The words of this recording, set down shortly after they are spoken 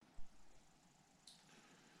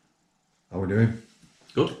doing?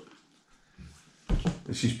 Good.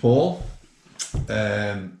 This is Paul.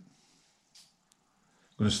 Going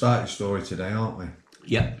to start your story today, aren't we?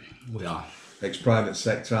 Yeah, we are. Ex-private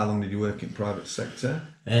sector. How long did you work in private sector?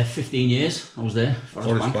 15 years I was there.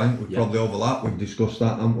 Forest Bank. We probably overlap. We've discussed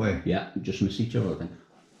that, haven't we? Yeah, we just missed each other, I think.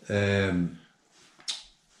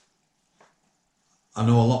 I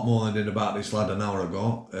know a lot more than I did about this lad an hour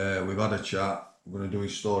ago. We've had a chat. We're going to do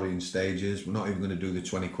his story in stages. We're not even going to do the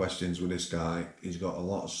 20 questions with this guy. He's got a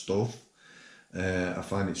lot of stuff. I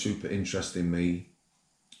find it super interesting, me.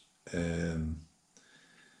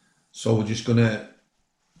 So we're just going to...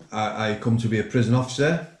 I come to be a prison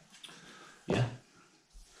officer. Yeah.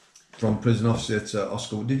 From prison officer to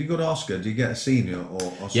Oscar. Did you go to Oscar? Did you get a senior or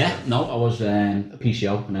Oscar? Yeah, no, I was a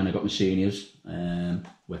PCO and then I got my seniors.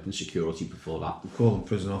 Working security before that. We call them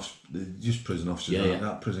prison officers, just prison officers. Yeah, yeah.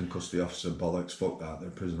 That prison custody officer, bollocks, fuck that, they're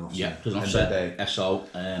prison officers. Yeah, prison officer, SO,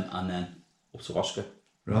 and then up to Oscar.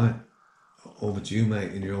 Right. Over to you,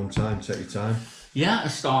 mate, in your own time, take your time. Yeah, I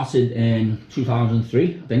started in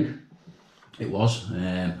 2003, I think. It was.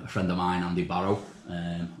 A friend of mine, Andy Barrow,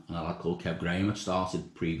 and a lad called Kev Graham had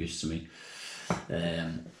started previous to me.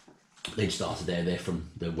 They'd started there, they're from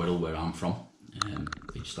the Wirral where I'm from.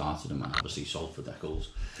 They started them and obviously sold for decals.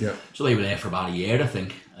 Yeah. So they were there for about a year, I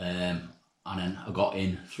think. And then I got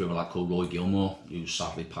in through a lad called Roy Gilmore, who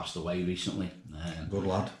sadly passed away recently. Good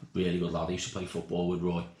lad. Really good lad. I used to play football with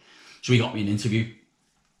Roy. So he got me an interview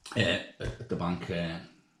at the bank,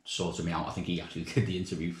 sorted me out. I think he actually did the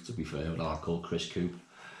interview, to be fair, with a lad called Chris Coop.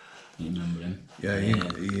 You remember him? Yeah,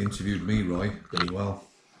 he interviewed me, Roy, very well.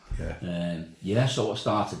 Yeah. So I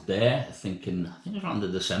started there. I think it was around the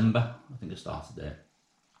December. I think I started there.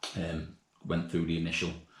 Went through the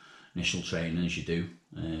initial training as you do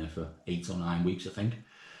for 8 or 9 weeks, I think,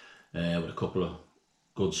 with a couple of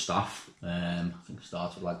good staff. I think I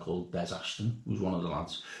started with a lad called Des Ashton, who was one of the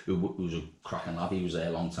lads who was a cracking lad. He was there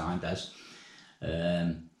a long time, Des.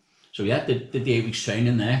 So yeah, did the 8 weeks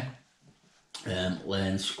training there.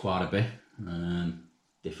 Learned quite a bit.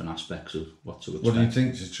 Different aspects of what to expect. What do you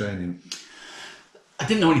think is training? I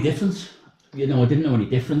didn't know any difference. I didn't know any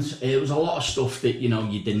difference. It was a lot of stuff that,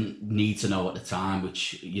 you didn't need to know at the time,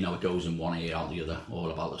 which, it goes in one ear out the other,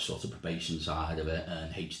 all about the sort of probation side of it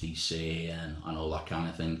and HDC and all that kind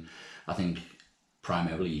of thing. I think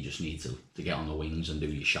primarily you just need to get on the wings and do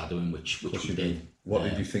your shadowing, which we did. What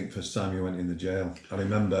did you think first time you went in the jail? I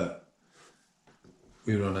remember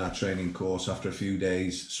we were on our training course. After a few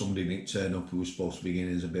days, somebody didn't turn up who was supposed to begin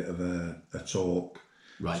as a bit of a talk.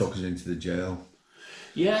 Right. Took us into the jail.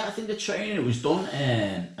 Yeah, I think the training was done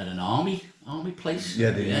at an army place.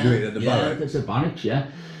 Yeah, did you do it at the barracks? Yeah, it's a barracks, yeah.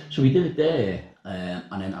 So we did it there,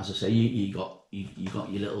 and then, as I say, you got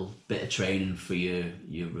your little bit of training for your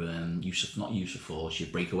not use of force, your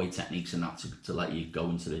breakaway techniques and that to let you go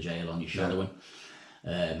into the jail on your shadowing.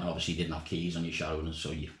 And obviously you didn't have keys on your shadowing, so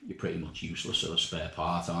you're pretty much useless as a spare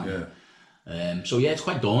part, aren't you? Yeah. So yeah, it's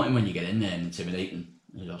quite daunting when you get in there and intimidating.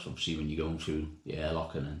 That's obviously when you're going through the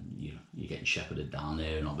airlock and then you're getting shepherded down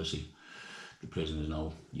there, and obviously the prisoners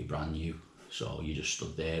know you're brand new, so you just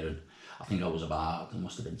stood there. And I think I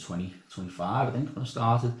must have been 20, 25, I think, when I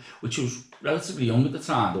started, which was relatively young at the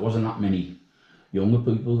time. There wasn't that many younger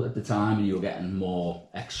people at the time, and you were getting more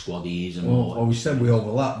ex-squaddies and more... Well, we said we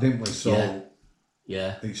overlapped, didn't we? So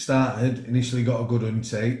yeah. It started, initially got a good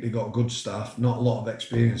intake, they got good staff, not a lot of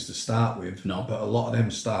experience to start with, no, but a lot of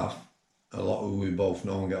them staff, a lot who we both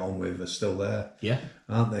know and get on with, are still there,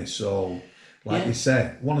 aren't they? So, like you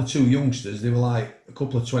say, 1 or 2 youngsters, they were like a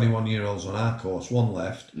couple of 21-year-olds on our course, one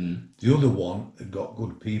left, the other one had got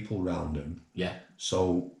good people around him. Yeah.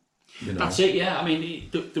 So, That's it, yeah. I mean,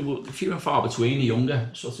 there were few and far between the younger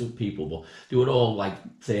sort of people, but they were all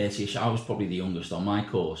like 30ish. I was probably the youngest on my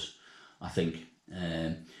course, I think.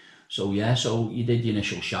 So you did the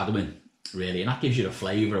initial shadowing, really, and that gives you a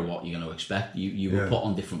flavour of what you're going to expect. You were put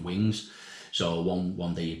on different wings, so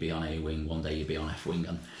one day you'd be on A wing, one day you'd be on F wing,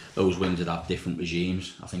 and those wings would have different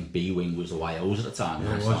regimes. I think B wing was the YOs at the time.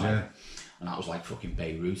 Yeah, it was, and that was like fucking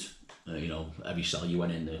Beirut. Every cell you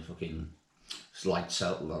went in, the fucking light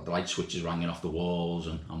switches ranging off the walls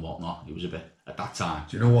and whatnot. It was a bit at that time.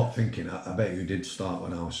 Do you know what? Thinking, I bet you did start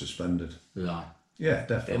when I was suspended. Yeah. Yeah,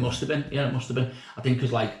 definitely. It must have been. Yeah, it must have been. I think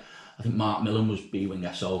because I think Mark Millen was B wing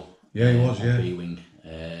SO. Yeah, he was. Yeah. B wing,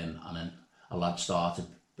 and then a lad started.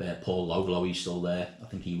 Paul Loglow, he's still there. I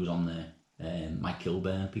think he was on there. Mike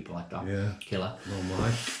Kilburn, people like that. Yeah. Killer. Oh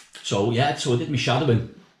my. So I did my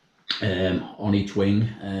shadowing on each wing,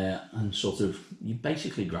 and sort of you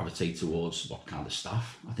basically gravitate towards what kind of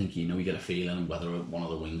staff. I think you get a feeling whether one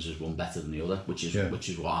of the wings has run better than the other, which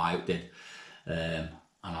is what I did. And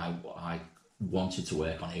I wanted to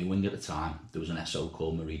work on A-Wing at the time. There was an SO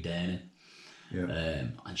called Marie Dernan. Yeah.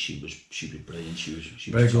 And she was brilliant. She was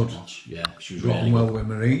very good. Top-notch. Yeah, she was Got really on good. well with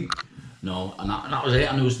Marie. No, and that was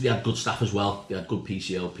it. And they had good staff as well. They had good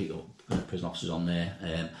PCO, prison officers on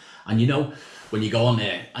there. And you know, when you go on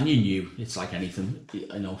there, and you knew, it's like anything, you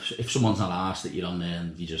know, if someone's not asked that you're on there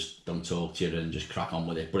and you just don't talk to you and just crack on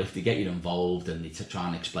with it, but if they get you involved and they try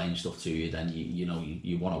and explain stuff to you, then you know,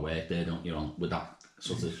 you want to work there, don't you, on with that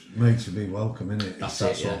sort of... It makes you be welcome, innit? That's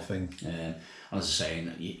that it, sort of thing. And as I say,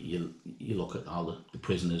 you look at how the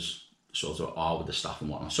prisoners sort of are with the staff and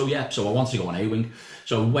whatnot. So yeah, so I wanted to go on A-Wing.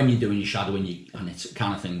 So when you're doing your shadowing, and it's the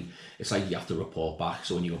kind of thing, it's like you have to report back.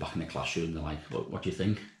 So when you go back in the classroom, they're like, what do you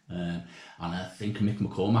think? And I think Mick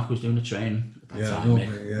McCormack was doing the training at that time.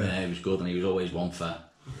 Mick, he was good, and he was always one for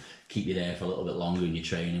keep you there for a little bit longer in your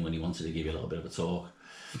training when he wanted to give you a little bit of a talk.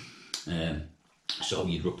 So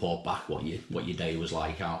you'd report back what your day was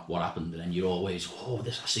like, what happened, and then you're always, I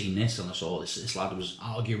seen this, and I saw this lad was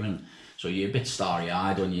arguing. So you're a bit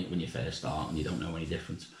starry-eyed when you first start, and you don't know any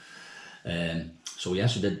difference. So yeah,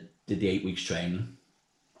 so did the 8 weeks training,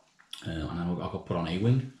 and I got put on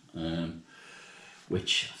A-Wing,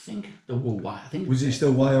 which I think was it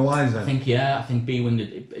still YOIs then? I think B-Wing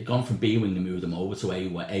had gone from B-Wing and moved them over to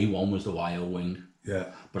A1 was the YO wing. Yeah.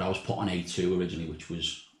 But I was put on A2 originally, which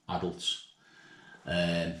was adults.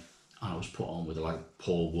 And I was put on with like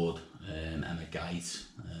Paul Wood, Emma Geit,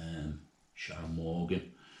 Sharon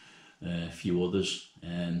Morgan, a few others.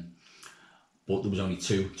 But there was only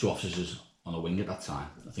two officers on a wing at that time.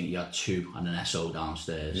 I think you had 2 and an SO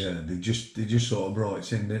downstairs. Yeah, they just sort of brought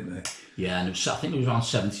it in, didn't they? Yeah, and I think it was around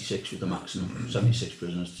 76 with the maximum, 76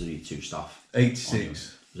 prisoners to the 2 staff.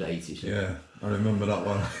 86. Was it 86? Yeah, I remember that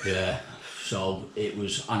one. Yeah, so it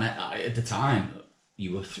was, and at the time,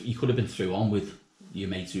 you could have been through on with your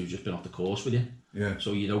mates who've just been off the course with you. Yeah.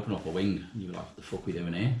 So you'd open up a wing, and you'd be like, what the fuck are we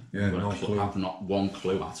doing here? Yeah, no clue. Have not one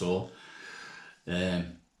clue at all.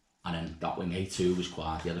 And then that wing A2 was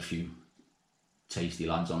quiet. They had a few tasty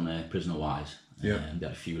lads on there, prisoner-wise. Yeah. They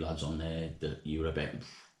had a few lads on there that you were a bit,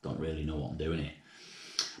 don't really know what I'm doing here.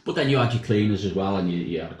 But then you had your cleaners as well, and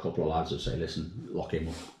you had a couple of lads that say, listen, lock him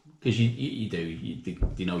up. Because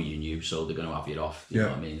they know you knew, so they're going to have you off. You know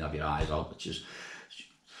what I mean? Have your eyes out, but you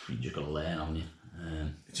just got to learn, haven't you?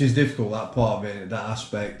 It is difficult, that part of it, that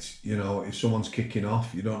aspect. You know, if someone's kicking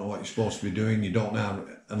off, you don't know what you're supposed to be doing, you don't know,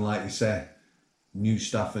 and like you say, new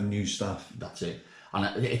staff. That's it.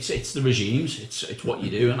 And it's the regimes, it's what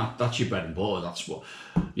you do, and that's your bread and butter. That's what,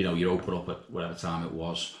 you know, you open up at whatever time it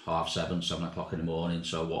was, 7:30, 7 o'clock in the morning.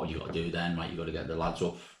 So what have you got to do then? Right, you got to get the lads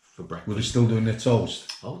up for breakfast. Were they still doing their toast?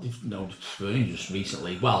 Oh, no, just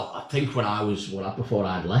recently. Well, I think before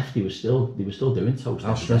I'd left, they were still doing toast.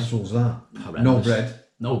 How stressful was that? Horrendous.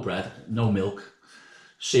 No bread, no milk.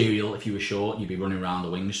 Cereal, if you were short, you'd be running around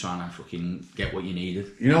the wings trying to fucking get what you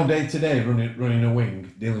needed. You know, day to day running a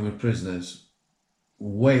wing, dealing with prisoners,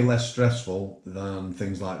 way less stressful than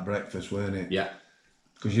things like breakfast, weren't it? Yeah.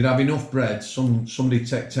 Because you'd have enough bread, somebody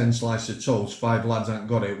take 10 slices of toast, 5 lads ain't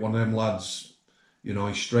got it, one of them lads, you know,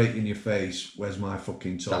 he's straight in your face, where's my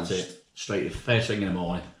fucking toast? That's it. Straight, first thing in the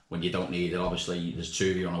morning, when you don't need it, obviously, there's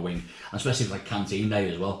 2 of you on a wing, and especially if it's like canteen day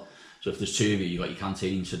as well. So if there's 2 of you, you've got your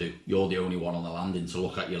canteen to do. You're the only one on the landing to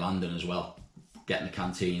look at your landing as well, getting the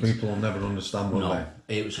canteens. People will never understand what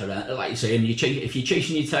it was horrendous. Like you say, and if you're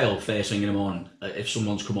chasing your tail first thing in the morning, if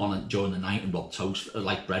someone's come on during the night and robbed toast,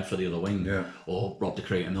 like bread for the other wing, or robbed a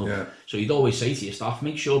crate of milk. Yeah. So you'd always say to your staff,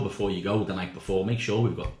 make sure before you go the night before, make sure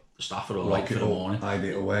we've got the staff are all right for the morning. Hide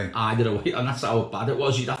it away, and that's how bad it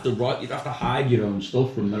was. You'd have to hide your own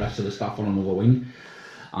stuff from the rest of the staff on another wing,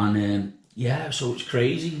 and so it's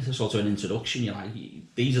crazy. It's sort of an introduction. You're like,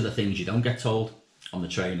 these are the things you don't get told on the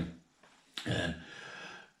training.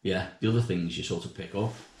 The other things you sort of pick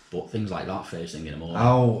up, but things like that first thing in the morning.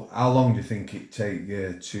 How long do you think it take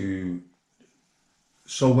you to?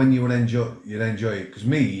 So when you'd enjoy it, because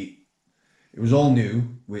me, it was all new,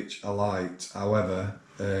 which I liked. However,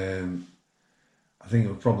 I think it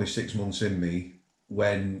was probably 6 months in me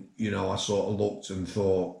when, you know, I sort of looked and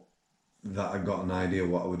thought that I got an idea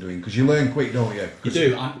what I was doing, because you learn quick, don't you? You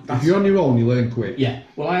do. If you're on your own, you learn quick. Yeah.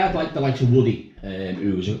 Well, I had like the likes of Woody,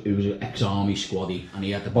 who was an ex-army squaddy, and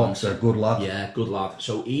he had the boxer, good lad. Yeah, good lad.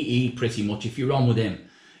 So he pretty much, if you were on with him,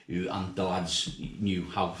 and the lads knew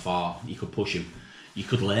how far you could push him, you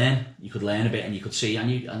could learn a bit, and you could see,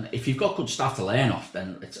 and if you've got good staff to learn off,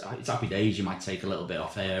 then it's happy days. You might take a little bit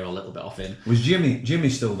off here or a little bit off him. Was Jimmy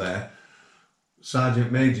still there?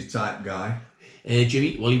 Sergeant Major type guy.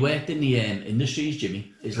 Jimmy, well, he worked in the industries.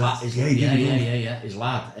 Jimmy, his lad's still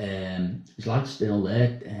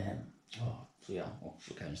there. yeah, what's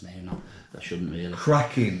the guy's name now? That shouldn't really.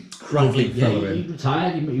 Cracking Lovely. fella. Yeah, he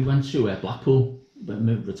retired. He went to Blackpool, but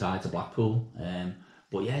retired to Blackpool.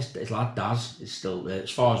 But yeah, his lad Daz is still there. As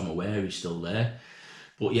far as I'm aware, he's still there.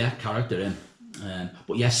 But yeah, character in.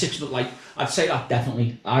 But yeah, 6 months. Like I'd say that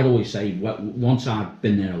definitely. I'd always say once I've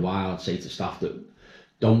been there a while, I'd say to staff that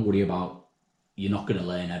don't worry about. You're not going to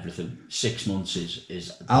learn everything. 6 months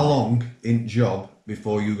is. How long in job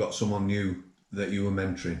before you got someone new that you were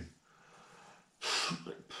mentoring?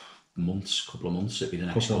 Couple of months. It'd be the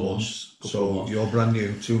next Couple course. Months. So you're brand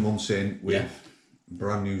new, 2 months in with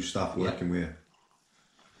brand new staff working with you.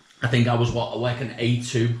 I think I was working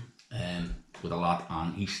A2 with a lad,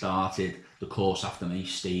 and he started the course after me,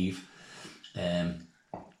 Steve. I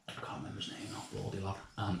can't remember his name now, bloody lad.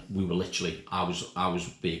 And we were literally, I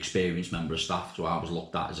was the experienced member of staff, so I was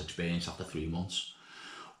looked at as experienced after 3 months.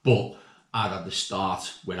 But I'd had the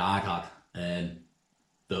start where I'd had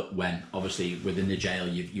that when obviously within the jail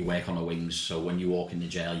you work on the wings, so when you walk in the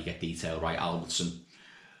jail you get detail, right, Albertson,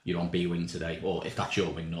 you're on B wing today, or if that's your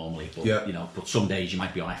wing normally, but you know, but some days you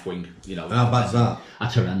might be on F wing, you know. How bad's that?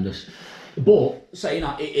 That's horrendous. But saying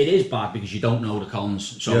that, it is bad because you don't know the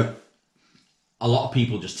cons. So a lot of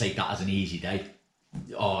people just take that as an easy day.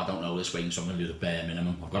 Oh, I don't know this wing, so I'm going to do the bare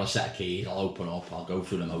minimum. I've got a set of keys, I'll open up, I'll go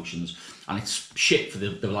through the motions. And it's shit for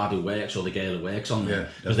the lad who works or the girl who works on there,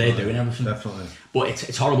 because they're doing everything. Definitely. But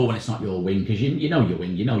it's horrible when it's not your wing, because you know your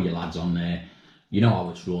wing, you know your lads on there, you know how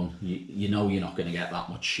it's run, you know you're not going to get that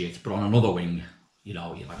much shit. But on another wing, you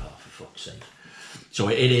know, you're like, oh, for fuck's sake. So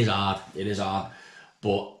it is hard,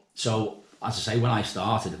 But, so, as I say, when I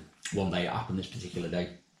started, one day it happened this particular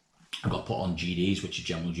day, I got put on GDs, which is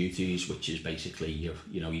general duties, which is basically you're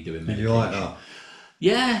doing medication. Did you like that?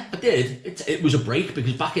 Yeah, I did. It was a break,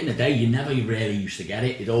 because back in the day you never really used to get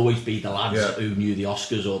it. It'd always be the lads who knew the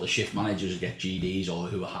Oscars or the shift managers would get GDs, or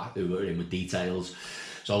who were in with details.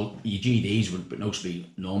 So your GDs would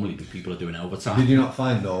normally be people are doing overtime. Did you not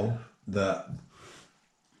find though that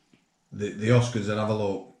the Oscars would have a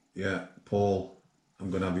look? Yeah, Paul, I'm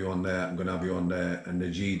going to have you on there, I'm going to have you on there, and the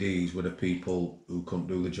GDs were the people who couldn't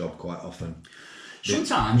do the job quite often.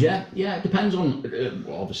 Sometimes, yeah, it depends on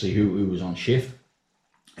obviously who was on shift,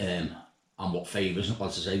 and what favours, as I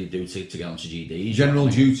say, they do to get onto GDs. General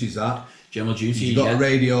duties, that. General duties. You've got a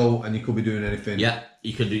radio, and you could be doing anything. Yeah,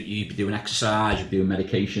 you'd be doing exercise, you'd be doing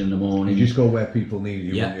medication in the morning. You just go where people need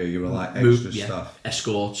you, wouldn't you? You were like extra stuff.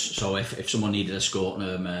 Escorts. So if someone needed escorting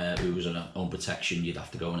them who was on their own protection, you'd have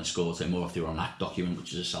to go and escort him, or if they were on an ACT document,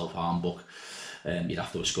 which is a self-harm book, you'd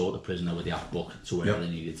have to escort the prisoner with the ACT book to wherever they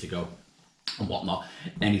needed to go and whatnot.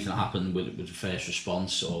 Anything that happened with first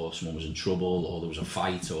response, or someone was in trouble, or there was a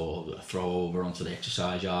fight, or a throw over onto the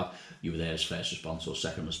exercise yard, you were there as first response or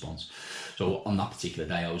second response. So on that particular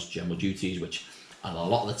day I was general duties, and a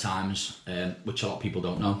lot of the times, which a lot of people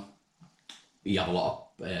don't know, you have a lot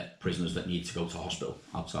of prisoners that need to go to hospital,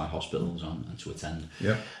 outside hospitals, and to attend,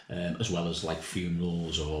 as well as like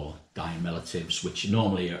funerals or dying relatives, which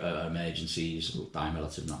normally are emergencies, dying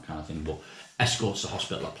relatives and that kind of thing, but escorts to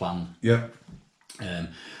hospital are planned. And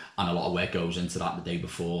a lot of work goes into that the day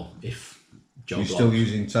before. If You're still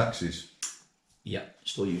using taxis? Yeah,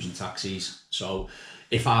 still using taxis. So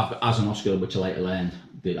if as an Oscar, which I later learned,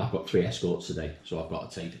 I've got 3 escorts today, so I've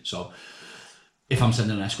got to take it. So if I'm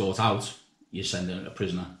sending an escort out, you're sending a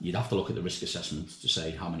prisoner, you'd have to look at the risk assessment to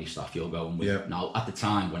say how many staff you're going with. Now, at the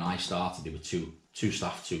time when I started, there were two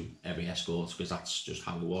staff to every escort, because that's just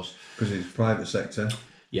how it was. Because it's private sector,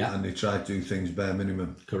 and they try to do things bare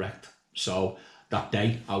minimum. Correct. So that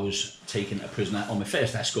day, I was taking a prisoner on my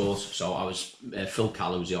first escort. So I was, Phil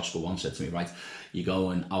Call, who was the Oscar one, said to me, right, you're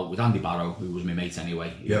going out with Andy Barrow, who was my mate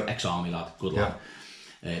anyway, ex-army lad, good lad.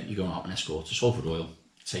 You're going out on an escort to Salford Royal,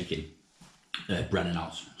 taking Brennan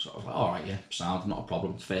out. So I was like, all right, sound, not a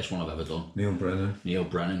problem. It's the first one I've ever done. Neil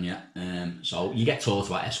Brennan, yeah. So you get taught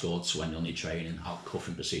about escorts when you'll need training, how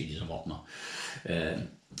cuffing procedures and whatnot.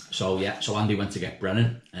 So Andy went to get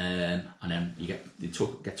Brennan, and then get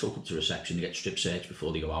took up to reception, you get strip searched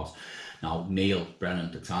before they go out. Now, Neil Brennan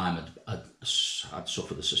at the time had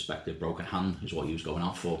suffered a suspected broken hand, is what he was going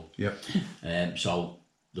out for. So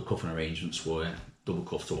the cuffing arrangements were double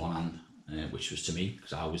cuff to one hand, which was to me,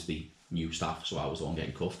 because I was the new staff, so I was the one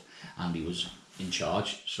getting cuffed. Andy was in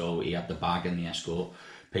charge, so he had the bag and the escort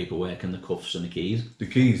paperwork and the cuffs and the keys. The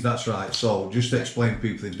keys, that's right. So just to explain to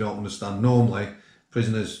people if you don't understand, normally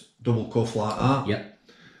prisoners double cuff like that.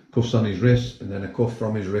 Cuffs on his wrist, and then a cuff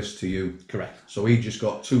from his wrist to you. Correct. So he just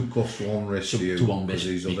got 2 cuffs to one wrist to you. To one wrist,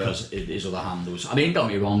 because his other hand was... I mean, don't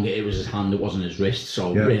get me wrong, it was his hand, it wasn't his wrist,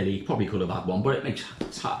 so really, he probably could have had one, but it's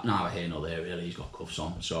neither here nor there, really, he's got cuffs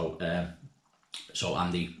on. So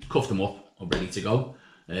Andy cuffed him up ready to go.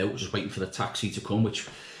 Just waiting for the taxi to come, which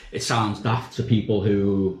it sounds daft to people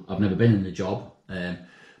who have never been in the job.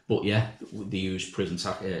 But yeah, they use prison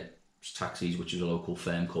taxis, which is a local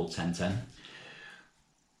firm called 1010.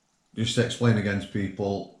 Just to explain again to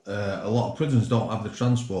people, a lot of prisons don't have the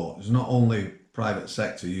transport. It's not only private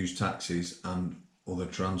sector use taxis and other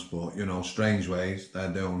transport, you know, Strangeways, they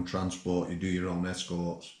had their own transport, you do your own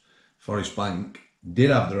escorts. Forest Bank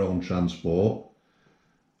did have their own transport,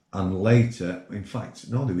 and later, in fact,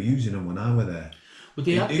 no, they were using them when I were there. But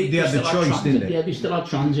they had the choice, didn't they? Yeah, they still had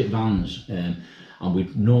transit vans, and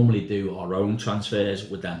we'd normally do our own transfers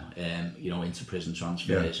with them, you know, into prison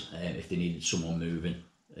transfers, if they needed someone moving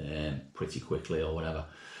pretty quickly or whatever.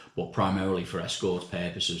 But primarily for escort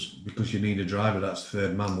purposes. Because you need a driver, that's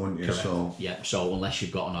third man, wouldn't you? Correct. So yeah, so unless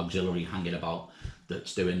you've got an auxiliary hanging about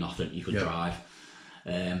that's doing nothing, you could drive.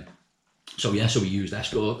 So we used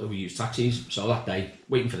taxis. So that day,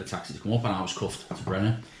 waiting for the taxi to come up, and I was cuffed to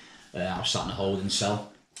Brennan. I was sat in a holding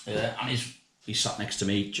cell, and he sat next to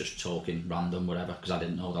me, just talking random, whatever, because I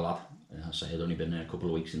didn't know the lad. I say I'd only been there a couple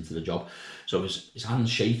of weeks into the job, so his hands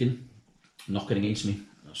shaking, knocking against me.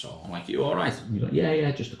 So I'm like, "You all right?" And he's like, "Yeah,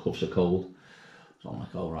 just the cuffs are cold." So I'm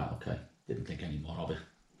like, "All right, okay." Didn't think any more of it.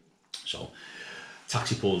 So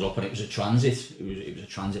taxi pulls up, and it was a transit. It was a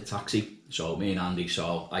transit taxi. So me and Andy,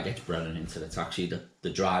 so I get Brennan into the taxi. The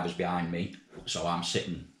driver's behind me, so I'm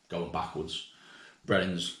sitting going backwards.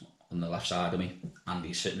 Brennan's on the left side of me.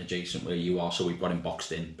 Andy's sitting adjacent where you are, so we've got him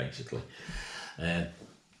boxed in basically.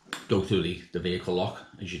 Go through the vehicle lock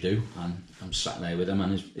as you do, and I'm sat there with him,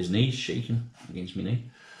 and his knee's shaking against my knee.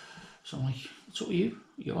 So I'm like, "What's up with you?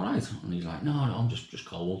 Are you all right?" And he's like, "No, I'm just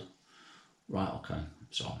cold." Right, okay.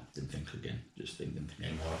 So didn't think again, didn't think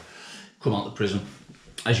anymore. Come out the prison.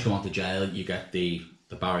 As you come out the jail, you get the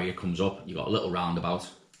barrier comes up. You got a little roundabout,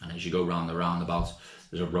 and as you go round the roundabout,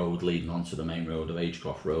 there's a road leading onto the main road of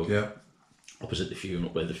Agecroft Road. Yeah. Opposite the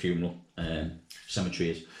funeral, where the funeral cemetery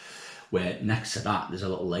is. Where next to that, there's a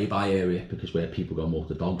little lay-by area, because where people go and walk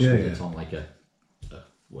the dogs, it's on like a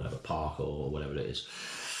whatever park or whatever it is.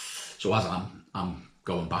 So as I'm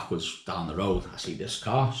going backwards down the road, I see this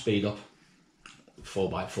car speed up,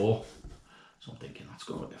 4x4. So I'm thinking, that's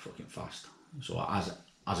going a bit fucking fast. So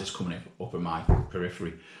as it's coming up in my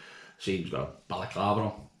periphery, see he's got a balaclava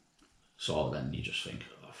on. So then you just think,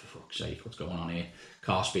 oh, for fuck's sake, what's going on here?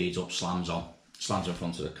 Car speeds up, slams in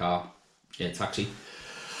front of the taxi.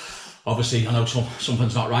 Obviously, I know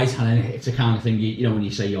something's not right, and then it's the kind of thing, you know, when you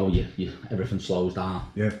say, oh, you everything slows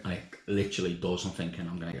down, and it literally does. I'm thinking,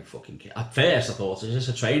 I'm going to get fucking killed. At first, I thought, is this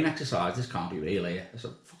a training exercise? This can't be real here.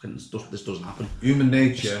 This doesn't happen. Human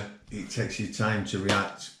nature, it takes you time to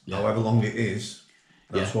react, however long it is.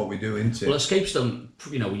 That's what we do, isn't it? Well, escapes don't,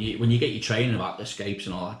 you know, when you get your training about escapes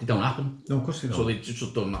and all that, they don't happen. No, of course they don't. So they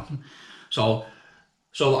just don't happen. So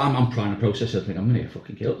I'm trying to process it, I think I'm going to get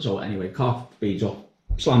fucking killed. So anyway, car speeds up,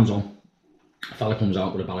 slams on, a fella comes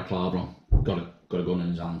out with a balaclava on, got a gun in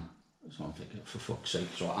his hand. So I'm thinking, for fuck's sake.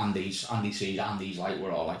 So Andy sees, Andy's like,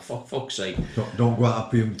 we're all like, fuck's sake. Don't go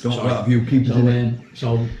out of you, keep it in.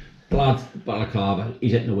 So the lad, balaclava,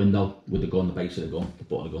 he's hitting the window with the gun, the base of the gun, the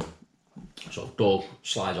butt of the gun. So door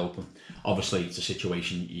slides open. Obviously, it's a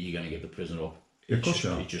situation you're going to give the prisoner up.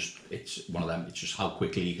 It's one of them. It's just how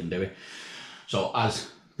quickly you can do it. So as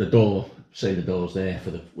the door's there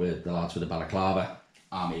for the lads with the balaclava,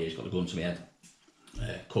 I'm here, he's got the gun to my head,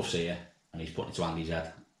 cuffs here, and he's putting it to Andy's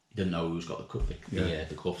head. He didn't know who's got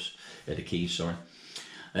the cuffs, the keys, sorry.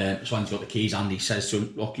 So Andy's got the keys. Andy says to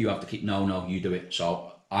him, look, you have the key. No, you do it.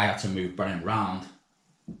 So I had to move Brennan round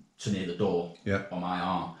to near the door on my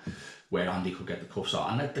arm, where Andy could get the cuffs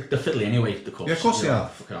out. And they're fiddly anyway, the cuffs. Yeah, of course they are.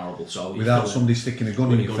 Fucking horrible. So without somebody sticking a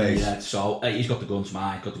gun in your face. So he's got the gun to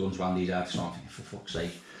Andy's head. So I'm thinking, for fuck's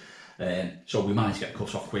sake. So we managed to get the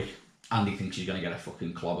cuffs off quick. Andy thinks he's going to get a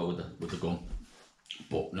fucking clobber with the gun.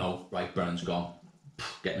 But no, right, Brennan's gone.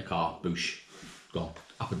 Get in the car, boosh, gone.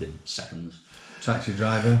 Happened in seconds. Taxi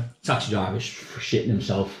driver's shitting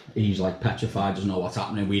himself. He's like petrified, doesn't know what's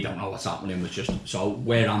happening. We don't know what's happening. It's just, so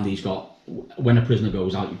where Andy's got, when a prisoner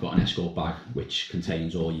goes out, you've got an escort bag which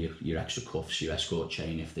contains all your extra cuffs, your escort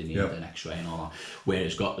chain if they need an X-ray and all that. Where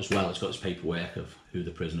it's got his paperwork of who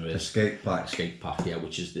the prisoner is. Escape pack, yeah,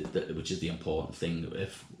 which is the important thing.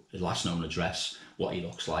 If his last known address, what he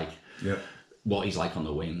looks like, what he's like on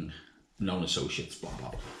the wing, known associates, blah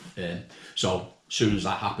blah blah. So as soon as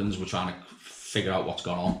that happens, we're trying to figure out what's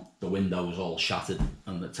gone on. The window was all shattered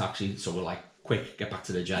and the taxi, so we're like, quick, get back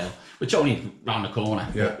to the jail, which only round the corner.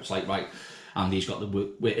 It's like, right, Andy's got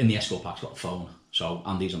we're in the escort pack's got the phone, so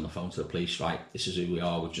Andy's on the phone to the police, right, this is who we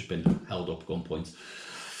are, we've just been held up gunpoint.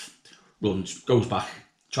 Runs, goes back,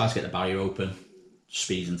 tries to get the barrier open,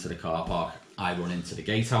 speeds into the car park. I run into the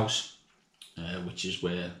gatehouse, which is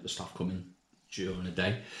where the staff come in during the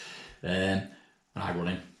day. And I run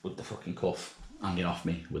in with the fucking cuff hanging off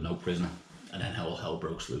me with no prisoner. And then hell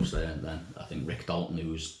broke loose there. And then I think Rick Dalton,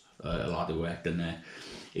 who was a lad who worked in there,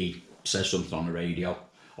 he says something on the radio,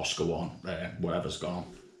 Oscar 1, whatever's gone.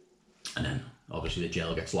 And then obviously the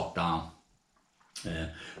jail gets locked down.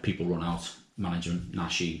 People run out. Manager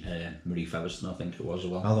Nashi, Marie Featherstone, I think it was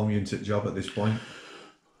as well. How long were you into the job at this point?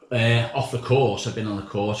 Off the course, I've been on the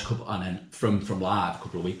course and then from live a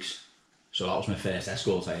couple of weeks. So that was my first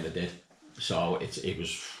escort I ever did. So it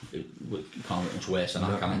can't get much worse than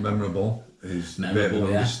that, can it? Memorable is a bit of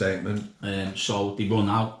an understatement. So they run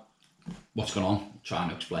out, what's going on, trying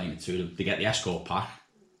to explain it to them. They get the escort pack,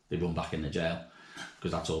 they run back in the jail,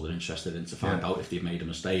 because that's all they're interested in, to find out if they've made a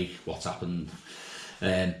mistake, what's happened.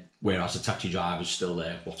 Whereas the taxi driver's still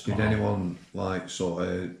there, what's going on. Did anyone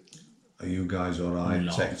are you guys alright?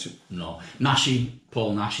 No.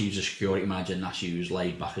 Paul Nashi, who's a security manager, Nashi, who's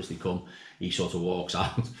laid back as they come, he sort of walks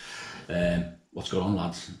out. What's going on,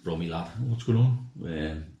 lads? Brummy lad, what's going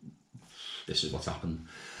on? This is what's happened.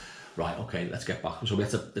 Right, okay, let's get back. So we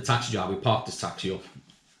had the taxi driver, we parked this taxi up,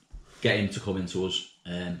 get him to come into us,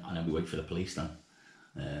 and then we wait for the police then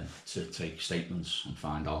to take statements and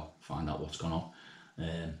find out what's going on.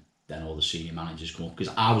 Then all the senior managers come up,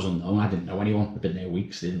 because I was unknown, I didn't know anyone, I'd been there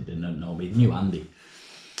weeks, they didn't know me, they knew Andy.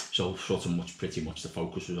 So pretty much the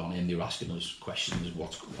focus was on him. They were asking us questions,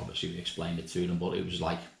 obviously we explained it to them, but it was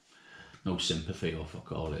like no sympathy or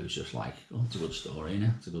fuck all, it was just like, oh, it's a good story,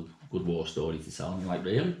 innit? It's a good war story to tell. And like,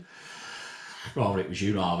 really? Rather it was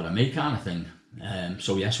you rather than me, kind of thing.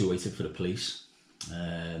 So yes, we waited for the police,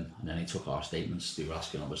 and then he took our statements. They were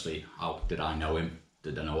asking, obviously, how did I know him?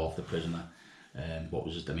 Did I know of the prisoner? What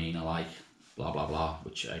was his demeanour like? Blah blah blah,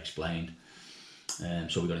 which I explained.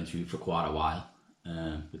 So we got interviewed for quite a while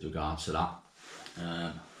with regards to that,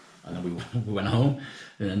 and then we went home,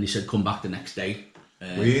 and then they said come back the next day.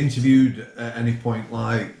 Were you interviewed at any point,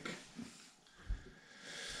 like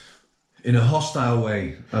in a hostile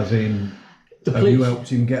way, as in have you helped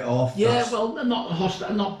him get off? Yeah, well, not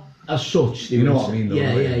hostile, not as such. You know what I mean, though,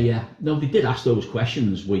 yeah. No, they did ask those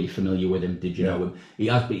questions. Were you familiar with him? Did you know him?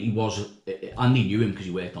 Andy knew him because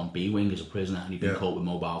he worked on B-Wing as a prisoner, and he'd been caught with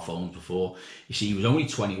mobile phones before. You see, he was only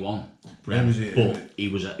 21, but he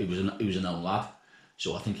was a known lad.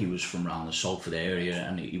 So I think he was from around the Salford area,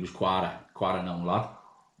 and he was quite a known lad.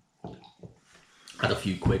 Had a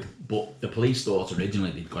few quid, but the police thought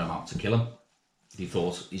originally they'd got him out to kill him. They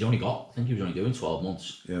thought I think he was only doing 12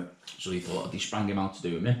 months. Yeah. So they thought if they sprang him out to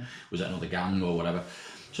do with me, was it another gang or whatever?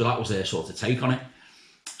 So that was their sort of take on it.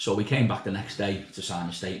 So we came back the next day to sign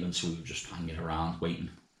a statement, so we were just hanging around waiting.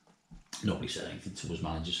 Nobody said anything to us.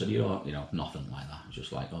 Manager said, nothing like that. It was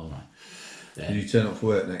just like, all right. Did you turn up for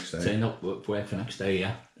work next day? Turned up for work for next day,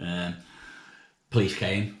 yeah. Police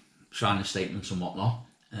came, signing statements and whatnot.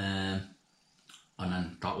 And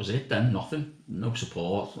then that was it then, nothing. No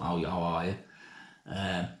support, how are you?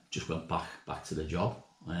 Just went back to the job.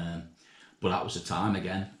 But that was the time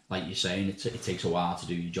again, like you're saying, it takes a while to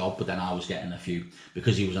do your job, but then I was getting a few,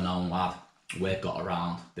 because he was a known lad, word got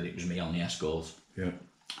around that it was me on the escort. Yeah.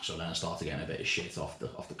 So then I started getting a bit of shit off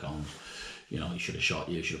the cones. He should have shot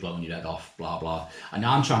you, should have blown your head off, blah, blah. And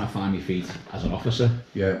now I'm trying to find my feet as an officer.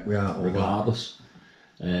 Yeah, we are. Regardless.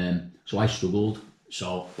 So I struggled.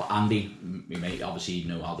 But Andy, my mate, obviously he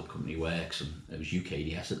knew how the company works, and it was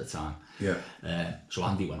UKDS at the time. Yeah. So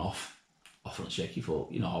Andy went off and sick. He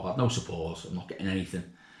thought, I've had no support, I'm not getting anything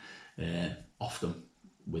off them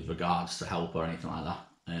with regards to help or anything like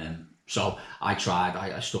that. So I tried,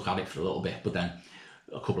 I stuck at it for a little bit, but then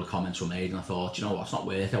a couple of comments were made, and I thought, it's not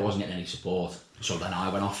worth it. I wasn't getting any support. So then I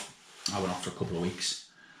went off for a couple of weeks,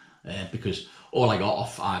 because all I got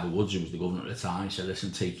off Ivor Woods, who was the governor at the time, he said,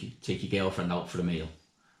 listen, take your girlfriend out for a meal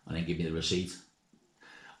and then give me the receipt.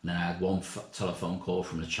 And then I had one telephone call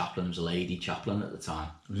from the chaplain. There was a lady chaplain at the time.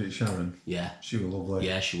 Was it Sharon? Yeah. She was lovely.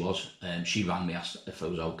 Yeah, she was. She rang me, asked if I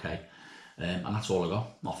was okay. And that's all I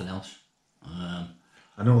got, nothing else.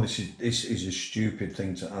 I know this is a stupid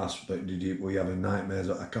thing to ask, but were you having nightmares?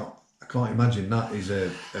 I can't imagine that is a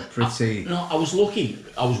pretty... I was lucky.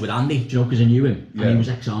 I was with Andy, because I knew him. Yeah. And he was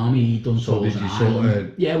ex-army, he'd done tours in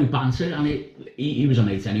Ireland. Yeah, we bantered, and he was a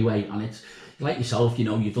mate anyway. And it's like yourself,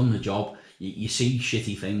 you've done the job, you see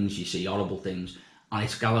shitty things, you see horrible things, and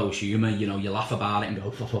it's gallows humour, you laugh about it and go,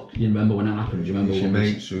 fuck, you remember when that happened? Do you remember your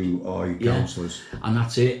mates who are your counsellors? And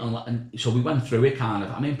that's it. And so we went through it kind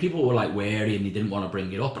of. People were like wary and they didn't want to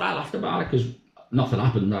bring it up, but I laughed about it because nothing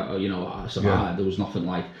happened. I survived. There was nothing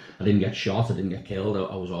like, I didn't get shot, I didn't get killed,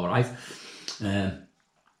 I was all right.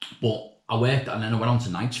 But I worked, and then I went on to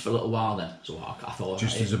nights for a little while then. So I thought,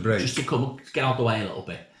 just as a break, just to come get out the way a little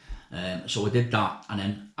bit. So I did that, and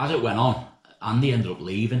then as it went on, Andy ended up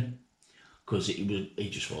leaving because he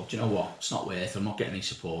just thought, you know what, it's not worth it, I'm not getting any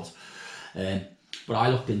support. But I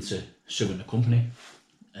looked into suing the company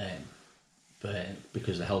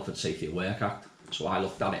because of the Health and Safety at Work Act. So I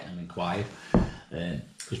looked at it and inquired,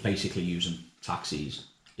 because basically using taxis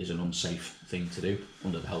is an unsafe thing to do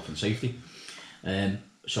under the Health and Safety.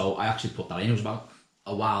 So I actually put that in. It was about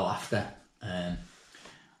a while after, and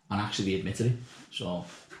actually they admitted it. So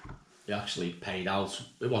they actually paid out.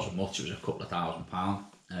 It wasn't much, it was a couple of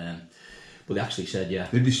 £1,000. But they actually said, yeah.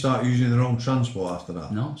 Did they start using their own transport after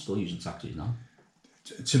that? No, still using taxis now.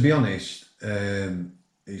 To be honest,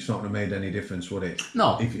 it's not going to make any difference, would it?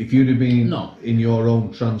 No. If you'd have been in your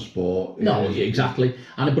own transport... No, exactly.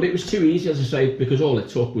 But it was too easy, as I say, because all it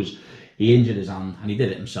took was he injured his hand, and he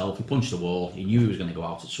did it himself. He punched the wall. He knew he was going to go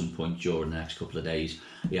out at some point during the next couple of days.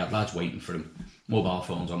 He had lads waiting for him. Mobile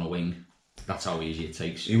phones on a wing. That's how easy it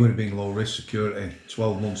takes. He would have been low risk security.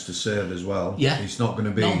 12 months to serve as well. Yeah. It's not going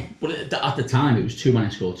to be... No, but at the time, it was 2-man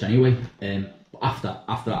escorts anyway. After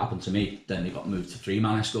that happened to me, then they got moved to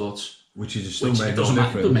 3-man escorts. Which is still made no difference.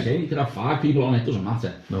 It doesn't make any. You could have 5 people on it, doesn't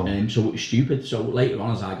matter. No. So it was stupid. So later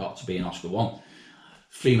on, as I got to be an Oscar 1,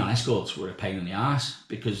 3-man escorts were a pain in the arse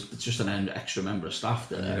because it's just an extra member of staff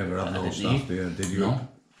that you never had no staff, did you? No.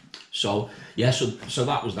 So yeah, so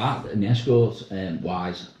that was that in the escort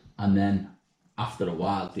wise, and then after a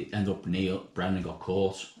while, they ended up Brendan got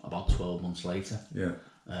caught about 12 months later. Yeah.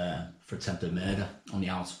 For attempted murder on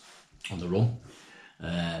the run.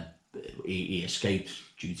 He escaped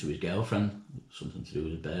due to his girlfriend, something to do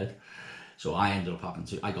with his bird. So I ended up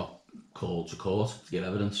I got called to court to give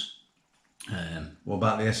evidence. What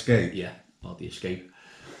about the escape? Yeah, about the escape.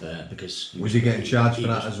 Because was he getting charged for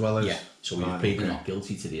that as well as? Yeah, so he was pleading not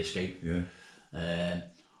guilty to the escape. Yeah.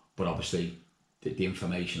 But obviously, the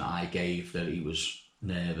information I gave that he was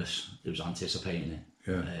nervous, he was anticipating it.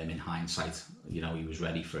 Yeah. In hindsight, he was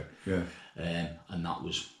ready for it. Yeah. And that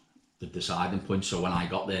was the deciding point. So when I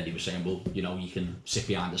got there, they were saying, well, you can sit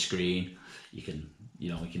behind the screen, you can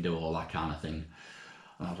do all that kind of thing.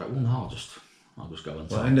 And I was like, well, no, I'll just go and.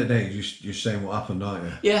 Well, at the end of the day, you're saying what happened, aren't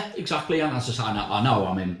you? Yeah, exactly. And as I say, I know.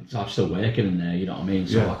 I mean, I'm still working in there. You know what I mean?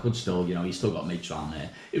 So I could still, he still got mates around there.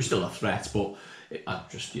 It was still a threat, but I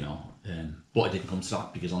just, but it didn't come to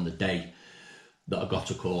that because on the day that I got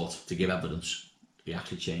to court to give evidence, he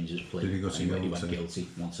actually changed his plea. Did he go he went guilty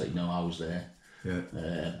once I was there. Yeah.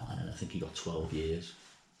 And I think he got 12 years.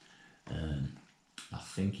 I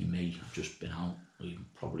think he may have just been out. He's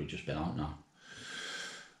probably just been out now.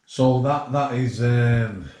 So that is,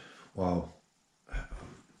 well,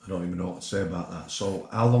 I don't even know what to say about that. So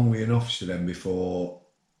how long were you an officer then before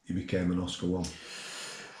you became an Oscar 1?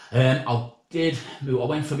 I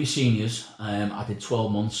went for my seniors. I did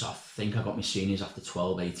 12 months. I think I got my seniors after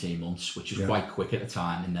 12, 18 months, which was quite quick at the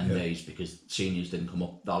time in them days because seniors didn't come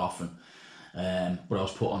up that often. But I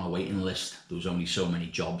was put on a waiting list. There was only so many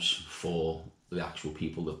jobs for the actual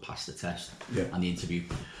people that passed the test and the interview.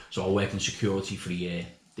 So I worked in security for a year,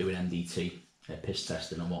 doing MDT, piss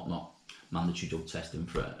testing and whatnot, mandatory drug testing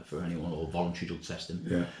for anyone, or voluntary drug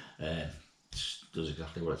testing. Does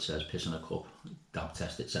exactly what it says, piss in a cup, dab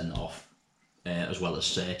test it, send it off. As well as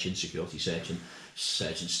security searching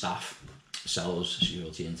staff, cells,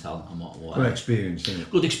 security intel, and what. Good experience, isn't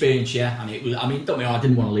it? Good experience, yeah. And it was. I mean, don't me wrong, I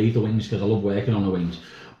didn't want to leave the wings because I love working on the wings,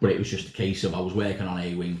 but it was just a case of I was working on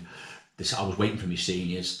a wing. I was waiting for my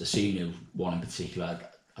seniors. The senior one in particular,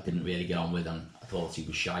 I didn't really get on with, and I thought he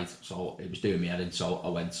was shite, so it was doing me head in. So I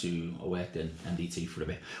worked in MDT for a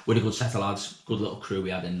bit. We had a good set of lads, good little crew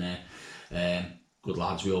we had in there. Good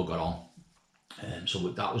lads, we all got on. So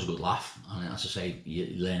that was a good laugh, and as I say,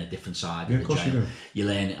 you learn a different side of the jail. You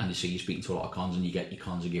learn, and you see you're speaking to a lot of cons, and you get your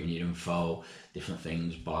cons are giving you info, different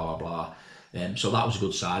things, blah blah blah. So that was a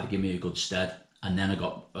good side. It gave me a good stead, and then I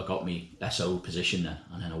got my SO position there,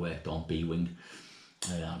 and then I worked on B wing.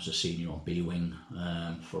 I was a senior on B wing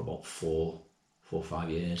for about 4 or 5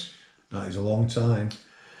 years. That is a long time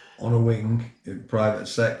on a wing in private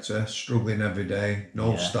sector, struggling every day,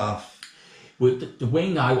 no staff. With the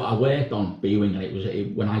wing I worked on, B wing,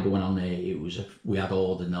 and when I went on there, we had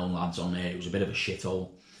all the known lads on there. It was a bit of a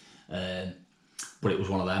shithole, but it was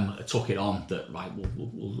one of them. I took it on that right.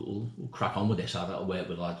 We'll crack on with this. I worked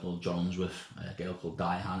with like John Unsworth, a girl called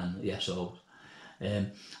Diane, and the SO,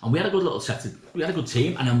 and we had a good little we had a good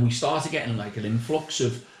team, and then we started getting like an influx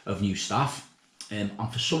of new staff, and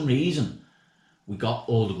for some reason we got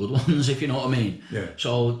all the good ones, if you know what I mean. Yeah.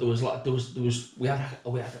 So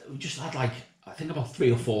we just had like I think about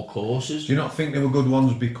 3 or 4 courses. Do you not think they were good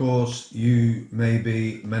ones because you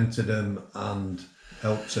maybe mentored them and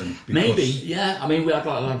helped them? Maybe, yeah. I mean, we had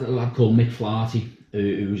a lad called Mick Flaherty,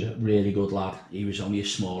 who was a really good lad. He was only a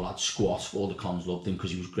small lad, squat. All the cons loved him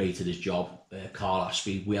because he was great at his job. Carl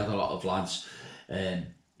Ashby. We had a lot of lads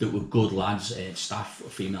that were good lads, staff,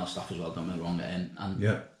 female staff as well, don't get me wrong,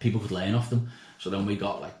 and people could learn off them. So then we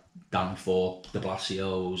got like Dan Falk, de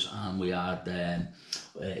Blasios, and we had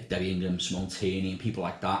Debbie Ingham, Simone Tierney, and people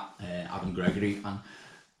like that, Adam Gregory, and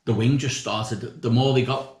the wing just started. The more they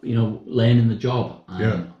got, learning the job,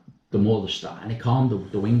 the more the start, and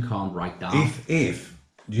the wing calmed right down. If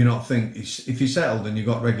do you not think if you settled and you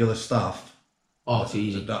got regular staff, it's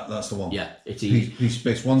easy. That's the one. Yeah, it's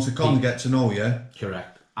easy. Once the cons get to know you,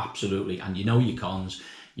 correct, absolutely, and you know your cons.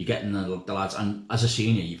 You're getting the lads, and as a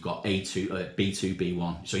senior, you've got A2, B2,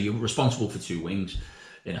 B1. So you're responsible for 2 wings,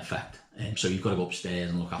 in effect. So you've got to go upstairs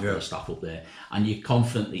and look after the staff up there, and you're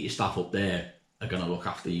confident that your staff up there are going to look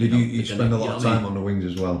after you. Did you spend a lot of time on the wings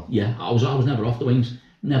as well? Yeah, I was never off the wings,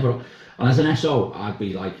 never. And as an SO, I'd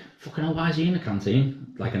be like, fucking hell, why is he in the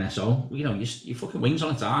canteen like an SO? Your fucking wings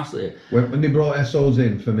on its arse there. When they brought SOs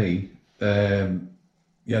in for me,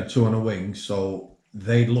 you had 2 on a wing, so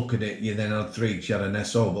they'd look at it. You then had 3 because you had an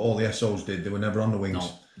SO, but all the SOs they were never on the wings. No,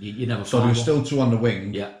 you never. So there were still 2 on the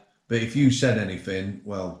wing. Yeah. But if you said anything,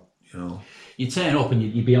 well, you turn up and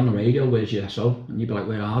you'd be on the radio. Where's your SO? And you'd be like,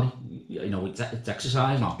 where are they? It's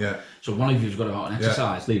exercise now. Yeah. So one of you's got to go out and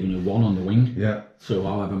exercise, leaving you 1 on the wing. Yeah. So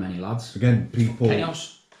however many lads. Again, people.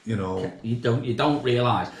 Chaos. You don't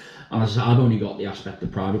realise. And as I said, I've only got the aspect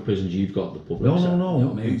of private prisons. You've got the public. No. You know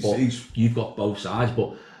what I mean? But you've got both sides.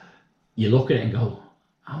 But you look at it and go,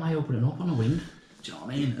 am I opening up on a wing? Do you know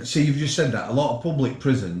what I mean? See, you've just said that. A lot of public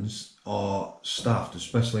prisons are staffed,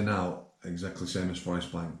 especially now, exactly the same as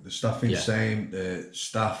Forest Bank. The staffing's the same, the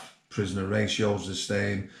staff-prisoner ratio's the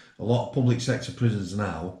same. A lot of public sector prisons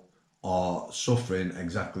now are suffering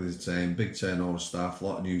exactly the same. Big turnover of staff, a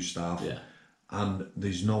lot of new staff, and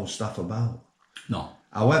there's no staff about. No.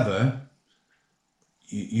 However,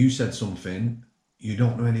 you said something, you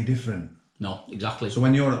don't know any different. No, exactly. So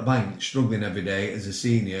when you're at bank struggling every day as a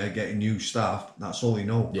senior, getting new staff, that's all you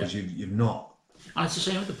know because you've not. And it's the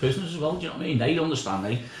same with the prisoners as well. Do you know what I mean? They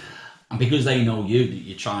understand, and because they know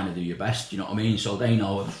you're trying to do your best. Do you know what I mean? So they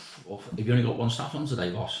know if you only got 1 staff on today,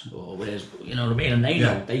 boss, or where's, you know what I mean? And they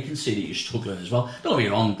know, they can see that you're struggling as well. Don't get me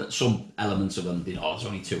wrong, that some elements of them, there's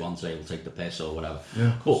only 2 on today, we'll take the piss or whatever.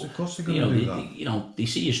 Yeah, of course they're going to do that. They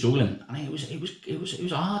see you struggling, and it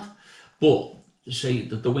was hard. But to say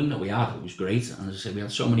that the wing that we had, it was great, and as I say, we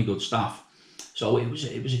had so many good staff. So it was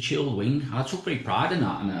a chilled wing, and I took great pride in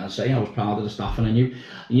that. And as I say, I was proud of the staff, and I knew,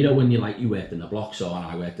 when you worked in the block, and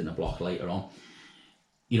I worked in the block later on.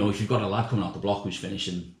 If you've got a lad coming out the block who's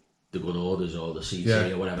finishing the good orders or the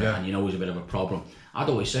CT or whatever, and he's a bit of a problem, I'd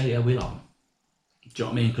always say, we'll have him. Do you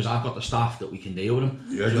know what I mean? Because I've got the staff that we can deal with him.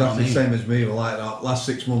 Yeah, exactly the same as me. Like that last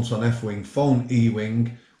 6 months on F wing, phone E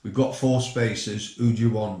wing. We've got 4 spaces. Who do you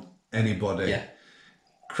want? Anybody. Yeah.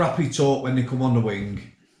 Crappy talk when they come on the wing.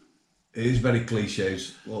 It is very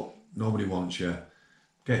cliches. Look, nobody wants you.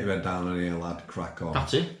 Get your head down on here, lad. Crack on.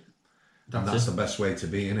 That's it. That's the best way to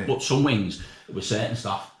be, innit? But some wings, with certain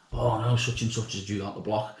staff, such and such is due out the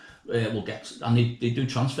block. We'll get, and they do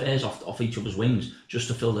transfers off each other's wings just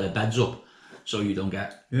to fill their beds up, so you don't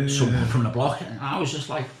get someone from the block. And I was just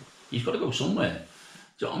like, you've got to go somewhere.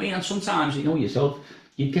 Do you know what I mean? And sometimes, yourself,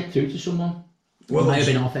 you'd get through to someone. Well, he may have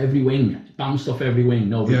been off every wing, bounced off every wing,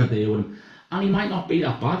 nobody could deal with him. And he might not be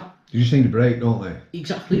that bad. You just need a break, don't they?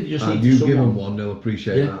 Exactly. They just need you someone. Give them one, they'll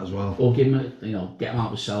appreciate that as well. Or give them, get them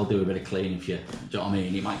out of the cell, do a bit of cleaning for you. Do you know what I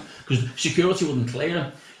mean? You might, because security wouldn't clear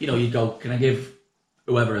them. You'd go, can I give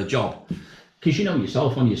whoever a job? Because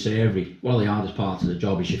yourself on your survey, one of the hardest parts of the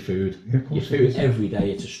job is your food. Yeah, your food every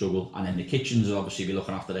day, it's a struggle. And then the kitchens will obviously be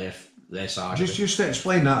looking after their side. Just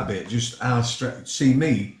explain that a bit. Just how see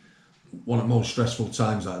me, one of the most stressful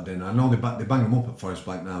times at dinner. I know they bang them up at Forest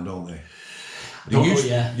Bank now, don't they? They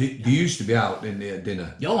used to be out, didn't they, at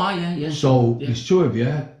dinner? Yeah. So there's 2 of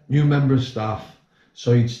you, new member of staff.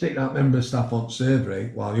 So you'd stick that member of staff on survey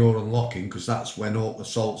while you're unlocking, because that's when all the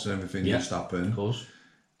assaults and everything used to happen. Of course.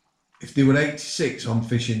 If they were 86 on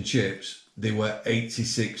fish and chips, they were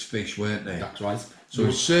 86 fish, weren't they? That's right. So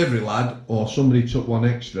a survey lad or somebody took 1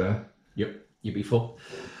 extra. Yep, you'd be fucked.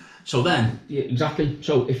 So then, exactly.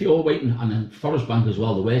 So if you're waiting, and then Forest Bank as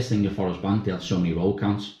well, the worst thing in Forest Bank, they had so many roll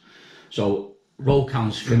counts. So roll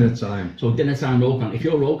counts dinner time. So dinner time roll count. If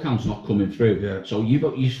your roll count's not coming through, so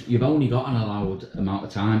you've only got an allowed amount of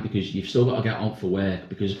time, because you've still got to get out for work.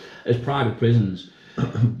 Because as private prisons,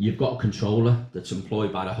 you've got a controller that's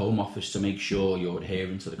employed by the Home Office to make sure you're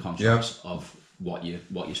adhering to the contracts of what you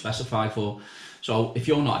specify for. So if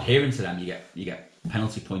you're not adhering to them, you get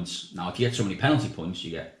penalty points. Now, if you get so many penalty points,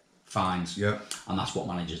 you get fines, and that's what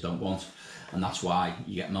managers don't want, and that's why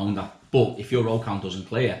you get moaned at. But if your roll count doesn't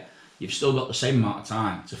clear, you've still got the same amount of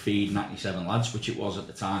time to feed 97 lads, which it was at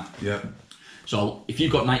the time. So if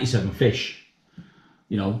you've got 97 fish,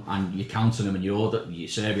 you know, and you're counting them and your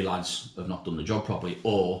survey lads have not done the job properly,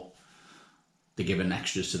 or they're giving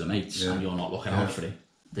extras to the mates and you're not looking out for it,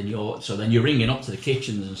 then you're ringing up to the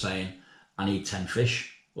kitchens and saying, I need 10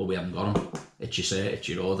 fish, or we haven't got them. It's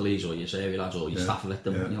your orderlies or your survey lads or your staff have let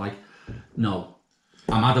them. And you're like, no,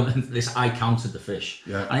 I'm adamant this, I counted the fish.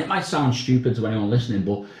 And it might sound stupid to anyone listening,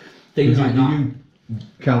 but things like that. Do you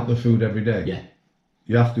count the food every day? Yeah.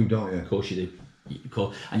 You have to, don't you? Of course you do.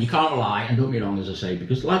 And you can't rely, and don't get me wrong, as I say,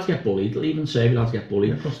 because lads get bullied, even survey lads get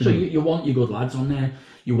bullied. So you want your good lads on there.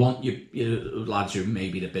 You want your lads who may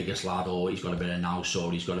be the biggest lad, or he's got a bit of nous,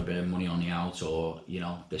 or he's got a bit of money on the out, or, you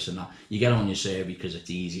know, this and that. You get on your survey because it's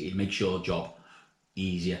easy. It makes your job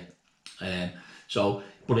easier.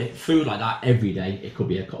 But food like that every day, it could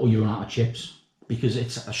be you run out of chips, because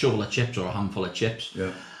it's a shovel of chips or a handful of chips.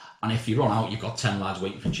 And if you run out, you've got 10 lads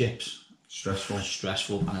waiting for chips.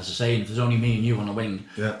 Stressful. And as I say, if there's only me and you on the wing,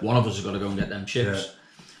 one of us has got to go and get them chips.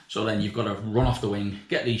 So then you've got to run off the wing,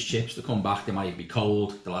 get these chips, to come back, they might be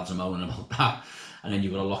cold, the lads are moaning about that, and then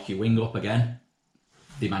you've got to lock your wing up again.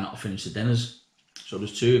 They might not have finished the dinners, so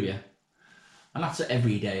there's two of you. And that's an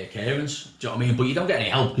everyday occurrence, do you know what I mean? But you don't get any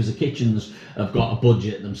help because the kitchens have got a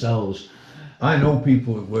budget themselves. I know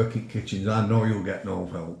people who work in kitchens, I know you'll get no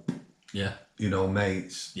help. You know,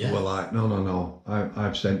 mates who are like, no,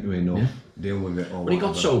 I've sent you enough, deal with it. But it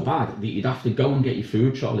got so bad that you'd have to go and get your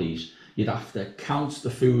food trolleys, you'd have to count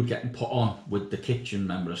the food getting put on with the kitchen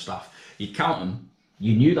member of staff. You'd count them,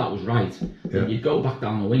 you knew that was right, then you'd go back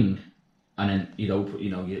down the wing, and then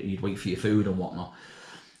you'd wait for your food and whatnot.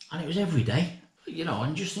 And it was every day, you know,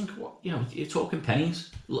 and just think, what, you know, you're talking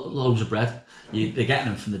pennies, loaves of bread. They're getting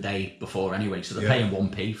them from the day before anyway, so they're paying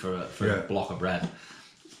 1p for a block of bread.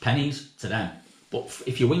 Pennies to them. But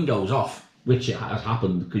if your wing goes off, which it has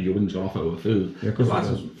happened because your wing's gone off over food,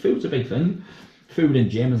 because food's a big thing. Food in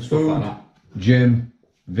gym and stuff like that. Gym,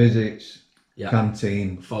 visits,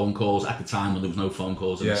 canteen. Phone calls at the time when there was no phone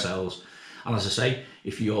calls in the cells. And as I say,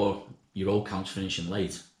 if your roll count's finishing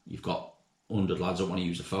late, you've got 100 lads that want to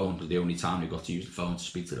use the phone, because the only time you've got to use the phone to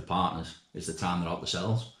speak to the partners is the time they're out the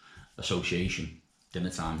cells. Association. Dinner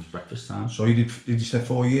times, breakfast time. So you did you say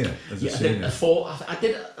 4 years as a senior? I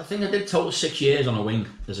think I did total 6 years on a wing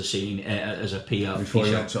as a senior, as a PO. Before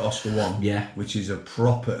you went to Oscar 1? Which is a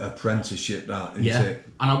proper apprenticeship, that, isn't it?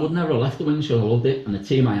 And I would never have left the wings because I loved it. And the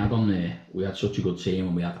team I had on there, we had such a good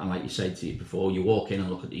team, and like you said to you before, you walk in and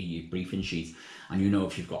look at the briefing sheet, and you know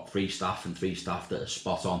if you've got 3 staff that are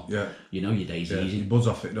spot on, you know your day's easy. You buzz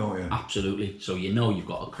off it, don't you? Absolutely. So you know you've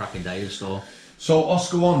got a cracking day in store. So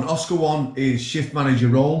Oscar 1 is shift manager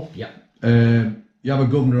role. You have a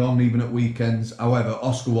governor on even at weekends. However,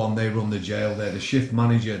 Oscar 1, they run the jail. They're the shift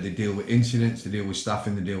manager. They deal with incidents. They deal with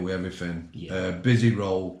staffing. They deal with everything. Busy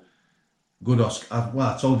role. Good Oscar.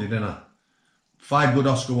 I told you, didn't I? 5 good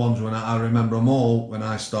Oscar 1s when I remember them all when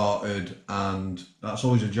I started, and that's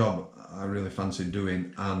always a job I really fancied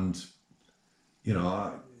doing. And you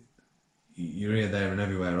know, you're here, there, and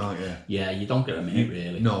everywhere, aren't you? Yeah, you don't get a minute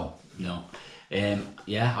really. No.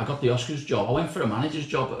 I got the Oscars job. I went for a manager's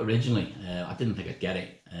job originally. I didn't think I'd get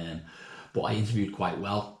it, but I interviewed quite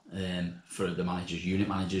well for the unit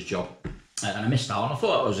manager's job, and I missed out. And I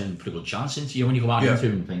thought I was in a pretty good chance into you when you go out into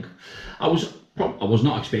and think I was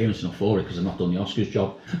not experienced enough for it because I've not done the Oscars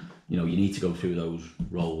job. You know, you need to go through those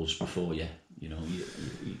roles before you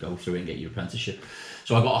go through it and get your apprenticeship.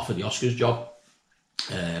 So I got offered the Oscars job.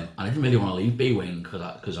 And I didn't really want to leave B-Wing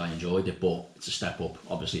because I enjoyed it, but it's a step up.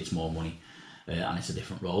 Obviously, it's more money and it's a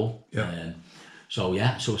different role. So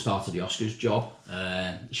I started the Oscars job,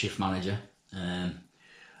 shift manager. And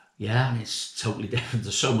it's totally different.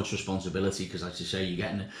 There's so much responsibility because, as you say, you're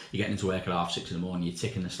getting into work at 6:30 in the morning. You're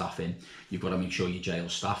ticking the staff in. You've got to make sure your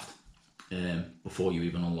jail's staffed before you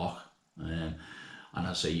even unlock. And as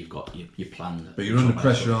I say, you've got your plan. But you're under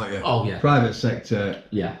pressure, aren't you? Oh yeah. Private sector.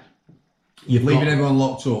 Yeah. Leaving everyone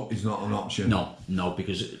locked up is not an option. No,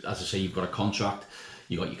 because as I say, you've got a contract,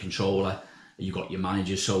 you've got your controller, you've got your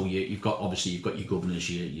managers, so you've got your governors,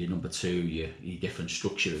 your number 2, your different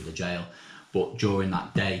structure of the jail. But during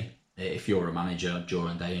that day, if you're a manager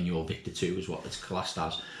during the day and you're Victor 2 is what it's classed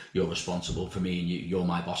as, you're responsible for me and you're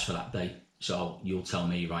my boss for that day. So you'll tell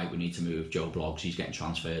me, right, we need to move Joe Bloggs, he's getting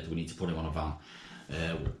transferred, we need to put him on a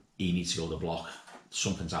van, he needs to go to the block,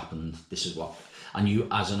 something's happened, this is what, and you,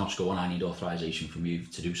 as an Oscar 1, I need authorisation from you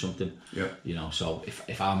to do something. Yeah. You know, so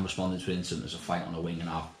if I'm responding to an incident, there's a fight on a wing and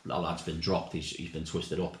a lad's been dropped, he's been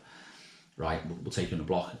twisted up, right, we'll take him in a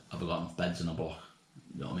block. Have I got enough beds in a block?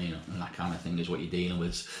 You know what I mean? And that kind of thing is what you're dealing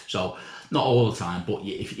with. So, not all the time, but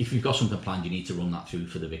if you've got something planned, you need to run that through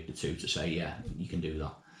for the Victor too, to say, yeah, you can do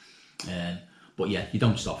that. But yeah, you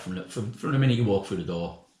don't stop from the minute you walk through the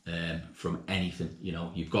door, from anything. You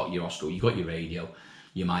know, you've got your Oscar, you've got your radio,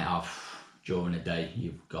 you might have, during the day,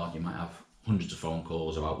 you might have hundreds of phone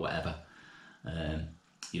calls about whatever.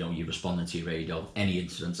 You know, you're responding to your radio, any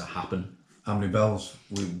incidents that happen. How many bells?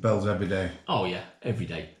 Bells every day? Oh yeah, every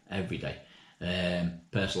day.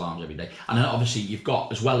 Personal alarms every day. And then obviously you've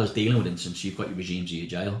got, as well as dealing with incidents, you've got your regimes of your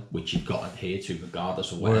jail, which you've got to adhere to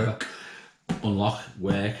regardless of whatever. Unlock,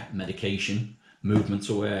 work, medication, movement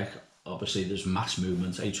to work. Obviously there's mass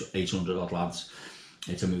movements, 800 odd lads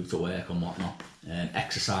to move to work and whatnot.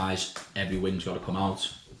 Exercise, every wing's got to come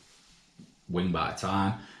out, wing by a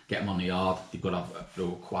time, get them on the yard. They've got to have a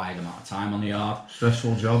required amount of time on the yard.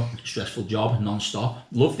 Stressful job, non-stop.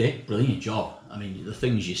 Loved it, brilliant job. I mean, the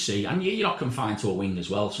things you see, and you're not confined to a wing as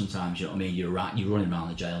well sometimes, you know what I mean? You're running around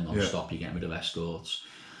the jail non-stop, you're getting rid of escorts.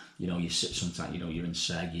 You know, you sit sometimes, you know, you're in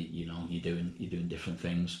seg, you know, you're doing different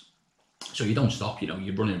things. So you don't stop, you know,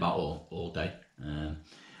 you're running about all day. And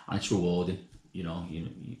it's rewarding. You know,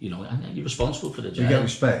 and you're responsible for the jail. You get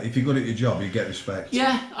respect. If you're good at your job, you get respect.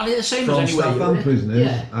 Yeah, and it's the same from as anywhere. Staff and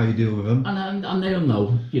prisoners, how you deal with them. And they'll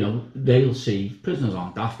know, you know, they'll see, prisoners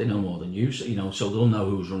aren't daft, they know more than you, so, you know, so they'll know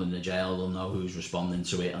who's running the jail, they'll know who's responding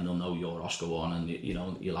to it, and they'll know you're Oscar 1, and, you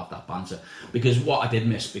know, you'll have that banter. Because what I did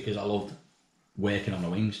miss, because I loved working on the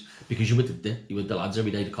wings, because you with the lads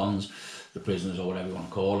every day, the cons, the prisoners, or whatever you want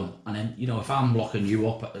to call them, and then, you know, if I'm locking you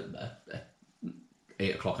up at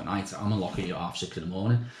 8 o'clock at night, I'm unlocking you at 6:30 in the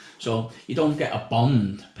morning. So you don't get a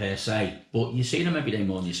bond per se, but you see them every day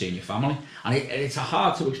more than you see in your family. And it's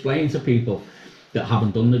hard to explain to people that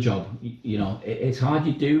haven't done the job. You know, it's hard.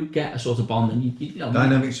 You do get a sort of bond, and you know.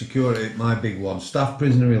 Dynamic security, my big one.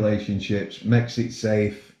 Staff-prisoner relationships makes it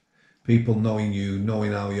safe. People knowing you,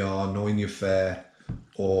 knowing how you are, knowing your fare,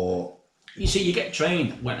 or. You see, you get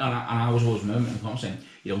trained, and I was always remembering, I'm saying,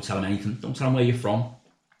 you don't tell them anything. Don't tell them where you're from.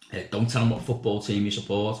 Don't tell them what football team you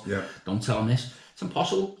support. Yeah. Don't tell them this. It's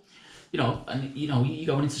impossible. You know, and you know, you're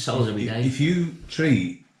going into cells every day. If you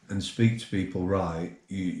treat and speak to people right,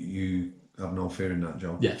 you have no fear in that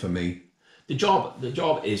job. Yeah. For me, the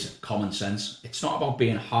job is common sense. It's not about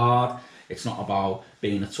being hard. It's not about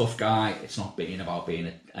being a tough guy. It's not about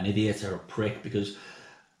being an idiot or a prick, because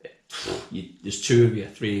there's 2 of you,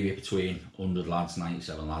 3 of you between 100 lads,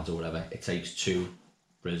 97 lads, or whatever. It takes 2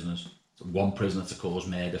 prisoners. 1 prisoner to cause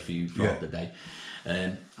murder for you throughout the day.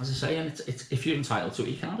 As I say, and it's if you're entitled to it,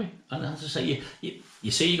 you can have it. And as I say,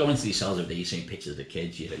 you see, you go into these cells every day, you're seeing pictures of the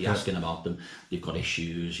kids, you're asking about them, they've got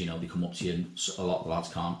issues, you know, they come up to you, and a lot of the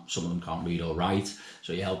lads some of them can't read or write,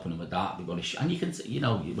 so you're helping them with that. They've got issues, and you can, you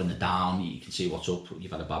know, when they're down, you can see what's up,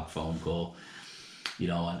 you've had a bad phone call, you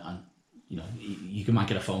know, and you know, you might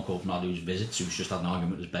get a phone call from a lad who's visits, who's just had an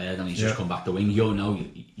argument with his bird, and he's just come back to wing. You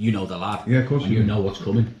know the lad. Yeah, of course. And you know what's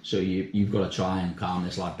coming. So you've got to try and calm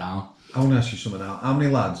this lad down. I want to ask you something now. How many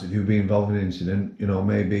lads have you been involved in an incident? You know,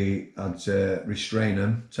 maybe I'd restrain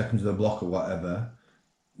them, take them to the block or whatever.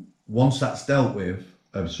 Once that's dealt with,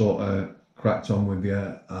 I've sort of cracked on with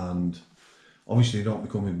you, and obviously you don't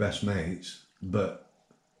become your best mates, but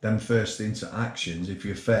them first interactions, if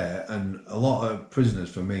you're fair, and a lot of prisoners,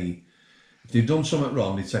 for me, if they've done something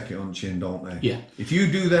wrong, they take it on chin, don't they? Yeah. If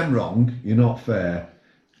you do them wrong, you're not fair,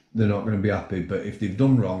 they're not going to be happy. But if they've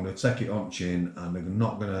done wrong, they'll take it on chin, and they're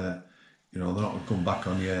not going to, you know, they're not going to come back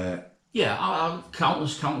on you. Yeah, I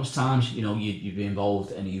countless times, you know, you'd be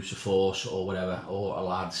involved in the use of force or whatever, or a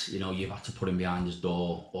lad's, you know, you've had to put him behind his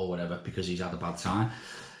door or whatever because he's had a bad time.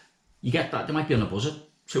 You get that, they might be on a buzzer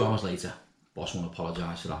 2 hours later, boss won't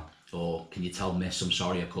apologise for that. Or can you tell miss, I'm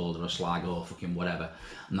sorry I called her a slag, or fucking whatever,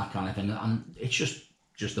 and that kind of thing. And it's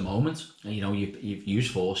just a moment. You know, you've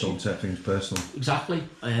used force. Don't take things personal. Exactly.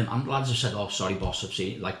 And lads have said, oh, sorry, boss, I've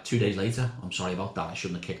seen, like 2 days later, I'm sorry about that, I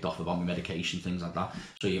shouldn't have kicked off about my medication, things like that.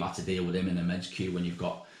 So you've had to deal with him in the meds queue when you've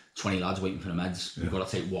got 20 lads waiting for the meds. You've got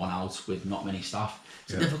to take 1 out with not many staff.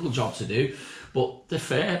 It's a difficult job to do, but they're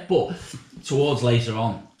fair. But towards later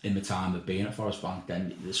on in the time of being at Forest Bank,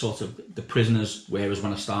 then the sort of the prisoners, whereas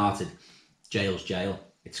when I started, jail's jail.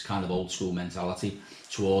 It's kind of old school mentality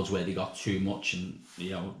towards where they got too much, and you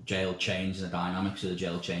know, jail changed, and the dynamics of the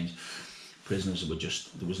jail changed. Prisoners were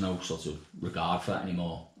just, there was no sort of regard for that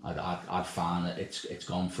anymore. I'd found that it's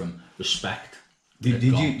gone from respect. Did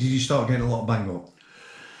you start getting a lot of bang up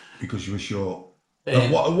because you were short?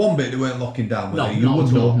 One bit they weren't locking down, were they? You not would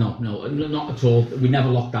at all. know. No, not at all. We never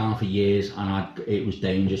locked down for years, and it was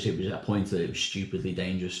dangerous. It was at a point that it was stupidly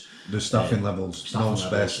dangerous. The staffing levels, no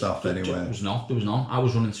spare staff anywhere. There was none. I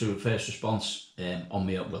was running through first response on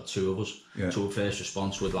me up with two of us. Yeah. Two first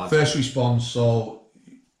response with lads. First response, so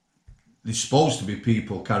there's supposed to be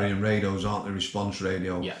people carrying radios, aren't there? Response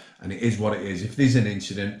radio. Yeah. And it is what it is. If there's an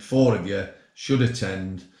incident, 4 of you should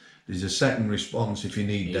attend. There's a second response if you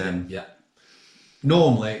need them. Yeah.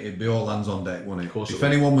 Normally, it'd be all hands on deck, wouldn't it? Of course if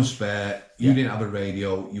anyone was spare, you didn't have a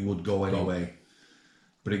radio, you would go anyway.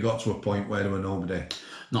 But it got to a point where there were nobody.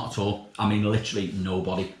 Not at all. I mean, literally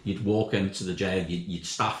nobody. You'd walk into the jail, you'd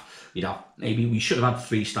staff, you'd have, maybe we should have had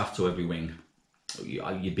 3 staff to every wing.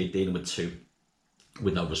 You'd be dealing with 2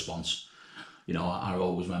 with no response. You know, I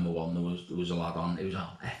always remember one, there was a lad on, it was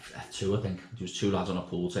F2 I think, there was 2 lads on a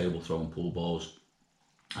pool table throwing pool balls.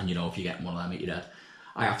 And you know, if you get one of them at your head,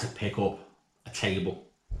 I had to pick up a table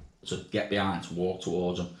to get behind, to walk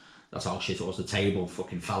towards them. That's how shit it was. The table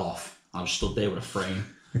fucking fell off. I was stood there with a frame.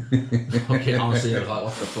 Fucking honestly, I was like,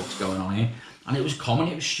 what the fuck's going on here? And it was common,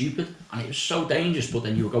 it was stupid, and it was so dangerous. But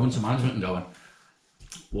then you were going to management and going,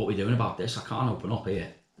 what are we doing about this? I can't open up here.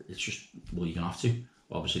 It's just, well, you're going to have to.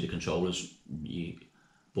 Obviously, the controllers,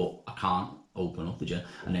 but I can't open up the jail.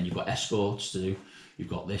 And then you've got escorts to do. You've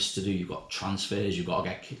got this to do, you've got transfers, you've got to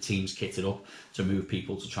get teams kitted up to move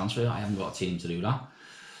people to transfer. I haven't got a team to do that.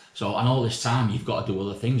 So, and all this time, you've got to do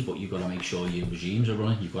other things, but you've got to make sure your regimes are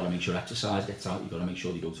running, you've got to make sure exercise gets out, you've got to make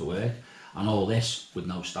sure they go to work. And all this with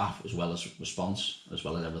no staff, as well as response, as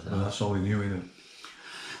well as everything else. That's all we knew, innit?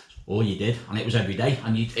 All you did, and it was every day.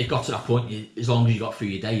 And it got to that point, as long as you got through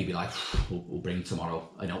your day, you'd be like, we'll bring tomorrow.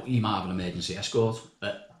 You know, you might have an emergency escort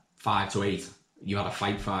at 5 to 8. You had a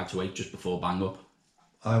fight 5 to 8 just before bang up.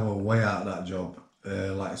 I was way out of that job.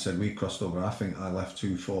 Like I said, we crossed over. I think I left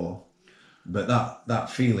 2-4. But that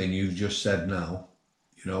feeling you've just said now,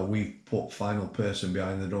 you know, we put final person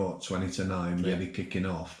behind the door at 20 to 9, maybe kicking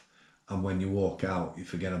off. And when you walk out, you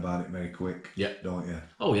forget about it very quick, don't you?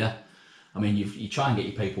 Oh, yeah. I mean, you try and get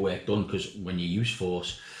your paperwork done, because when you use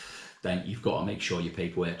force, then you've got to make sure your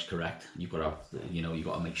paperwork's correct. You've got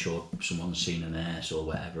to make sure someone's seen a nurse or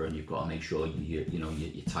whatever, and you've got to make sure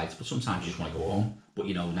you're tight. But sometimes you just want to go home. But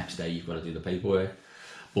you know, next day you've got to do the paperwork.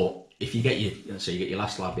 But if you get your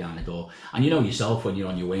last lad behind the door, and you know yourself when you're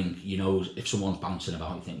on your wing, you know if someone's bouncing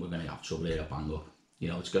about, you think we're going to have trouble here at bang up. You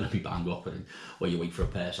know, it's going to be bang up, or you wait for a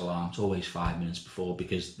purse alarm. It's always 5 minutes before,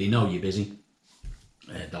 because they know you're busy.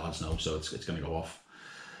 The lads know, so it's going to go off,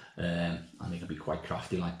 and they can be quite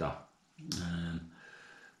crafty like that.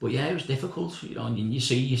 But yeah, it was difficult, you know, and you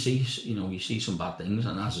see some bad things,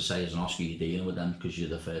 and as I say, as an Oscar, you're dealing with them because you're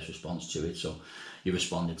the first response to it, so you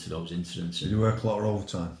responded to those incidents. Did you work a lot of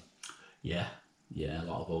overtime? Yeah, a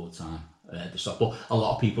lot of overtime. But a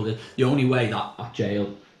lot of people did. The only way that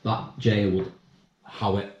jail would,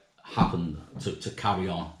 how it happened to carry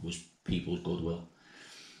on, was people's goodwill.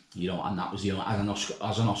 You know, and that was the only,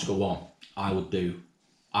 as an Oscar 1, I would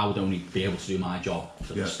only be able to do my job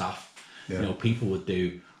for the staff. Yeah. You know, people would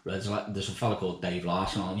do, there's a fella called Dave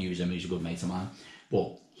Larson, I'll use him, he's a good mate of mine,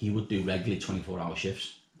 but he would do regularly 24-hour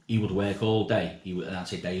shifts. He would work all day, and I'd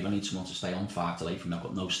say, Dave, I need someone to stay on 5 till 8 for me, I've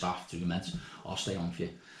got no staff to do meds, I'll stay on for you.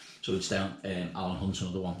 So he'd stay on. Alan Hunt's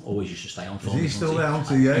another one, always used to stay on for me. Is he still there,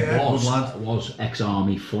 Hunter? Yeah, was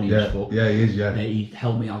ex-army, funny as fuck. Yeah, he is, yeah. He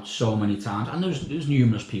helped me out so many times, and there's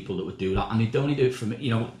numerous people that would do that, and they'd only do it for me,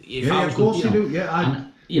 you know. Of course they do, yeah.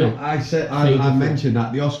 I mentioned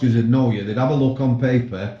that the Oscars would know you, they'd have a look on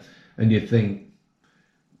paper, and you'd think,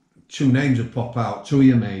 2 names would pop out, 2 of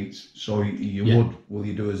your mates, so will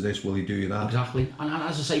you do us this, will you do that? Exactly, and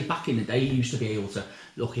as I say, back in the day, you used to be able to,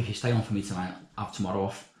 look, if you stay on for me tonight, have tomorrow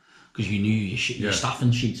off, because you knew your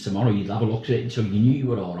staffing sheets tomorrow, you'd have a look at it, so you knew you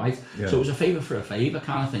were all right. Yeah. So it was a favour for a favour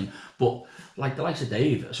kind of thing. But like the likes of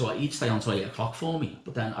Dave, so he'd stay on till 8 o'clock for me,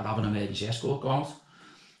 but then I'd have an emergency escort go out,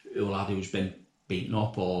 a lad who's been beaten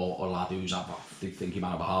up, or a lad who's think he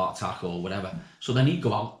might have a heart attack or whatever. So then he'd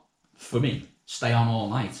go out for me, stay on all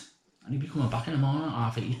night, and he'd be coming back in the morning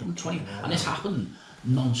at 8:30. He's done 20, and this happened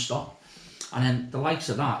non-stop. And then the likes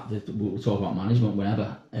of that, we'll talk about management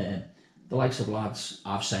whenever. The likes of lads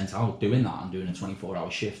I've sent out doing that and doing a 24-hour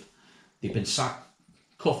shift, they've been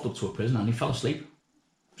cuffed up to a prison, and they fell asleep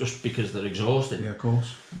just because they're exhausted. Yeah, of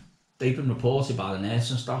course. They've been reported by the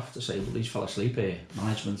nursing staff to say, well, these fell asleep here.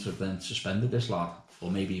 Management have then suspended this lad, or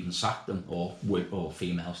maybe even sacked them, or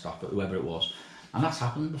female staff, but whoever it was. And that's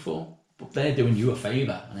happened before. But they're doing you a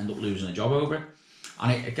favour and end up losing a job over it.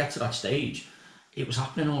 And it gets to that stage, it was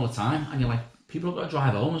happening all the time, and you're like, people have got to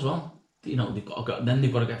drive home as well. then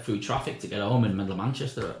they've got to get through traffic to get home in the middle of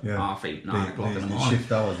Manchester at 8:30, 9 o'clock in the morning. The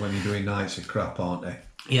shift hours when you're doing nights are crap, aren't they?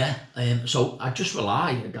 Yeah, so I just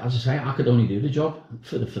rely, as I say, I could only do the job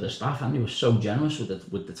for the staff, and they were so generous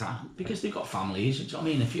with the time, because they've got families. Do you know what I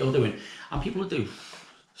mean? If you're doing, and people that do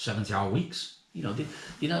 70-hour weeks, they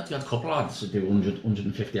had a couple of lads that do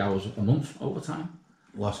 150 hours a month overtime.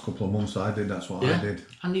 Last couple of months I did, that's what I did.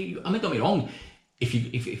 And I mean, don't be wrong, if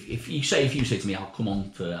you say to me, I'll come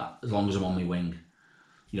on for as long as I'm on my wing.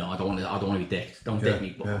 I don't want to be dicked. Don't dick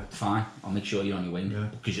me, but fine. I'll make sure you're on your wing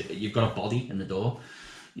because you've got a body in the door.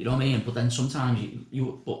 You know what I mean? But then sometimes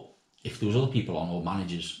but if there was other people on, or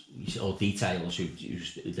managers or detailers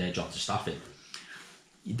who their job to staff it,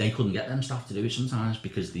 they couldn't get them staff to do it sometimes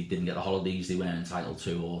because they didn't get the holidays they weren't entitled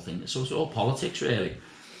to or things. So it's all politics really.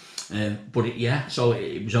 So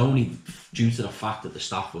it was only due to the fact that the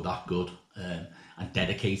staff were that good and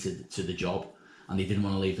dedicated to the job, and they didn't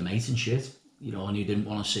want to leave the mate and shit. And you didn't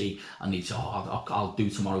want to see, and they'd say, I'll do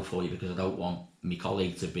tomorrow for you because I don't want my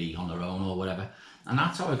colleague to be on their own or whatever. And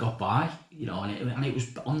that's how I got by, and it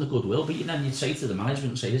was on the goodwill. But then you'd say to the management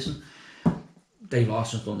and say, listen, Dave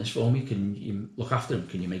Larson's done this for me, can you look after him?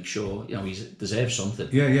 Can you make sure, he deserves something?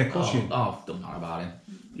 Yeah, of course you. Don't matter about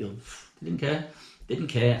him. Didn't care.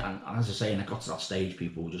 And as I say, and I got to that stage,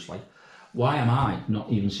 people were just like, why am I not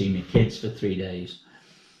even seeing my kids for 3 days?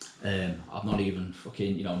 I've not even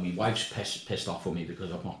fucking, my wife's pissed off with me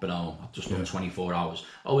because I've not been home. I've just done 24 hours.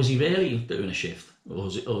 Oh, is he really doing a shift? Or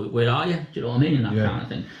is it, where are you? Do you know what I mean? And that kind of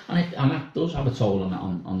thing. And that does have a toll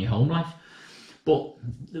on your home life. But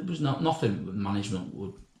there was nothing management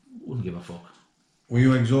wouldn't give a fuck. Were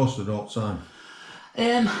you exhausted all the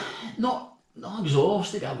time? Not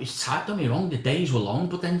exhausted. I was tired, don't get me wrong, the days were long,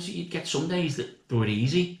 but then you'd get some days that were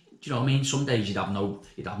easy. Do you know what I mean? Some days you'd have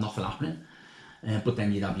nothing happening. But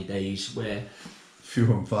then you'd have your days where...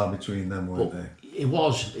 Few and far between them, weren't they? It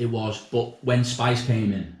was. But when Spice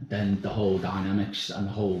came in, then the whole dynamics and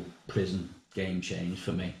the whole prison game changed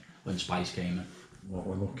for me when Spice came in. What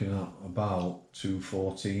we're looking at, about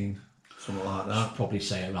 214, something like that? I'd probably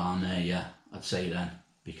say around there, yeah. I'd say then.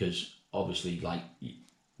 Because obviously, like,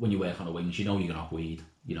 when you work on the wings, you're going to have weed.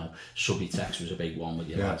 Subutex was a big one with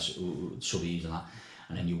your lads, subbies and that.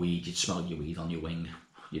 And then your weed, you'd smell your weed on your wing.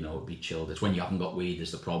 It'd be chilled. It's when you haven't got weed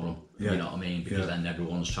is the problem. You know what I mean? Because then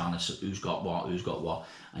everyone's trying to who's got what,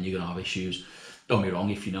 and you're gonna have issues. Don't be wrong,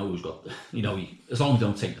 if you know who's got, as long as you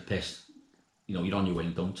don't take the piss, you're on your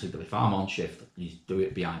wing. Don't take the. If I'm on shift, you do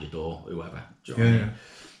it behind your door, whoever. Do you know what I mean?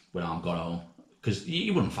 When I'm got home, because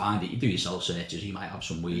you wouldn't find it. You do your self searches, you might have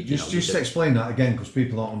some weed. Just explain that again, because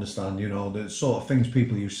people don't understand. The sort of things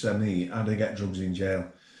people used to say to me, how do they get drugs in jail?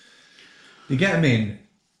 You get them in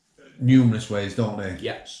numerous ways, don't they?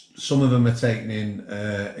 Yeah. Some of them are taken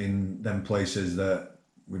in them places that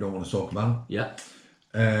we don't want to talk about. Yeah.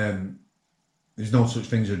 There's no such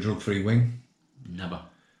thing as a drug-free wing. Never.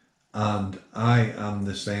 And I am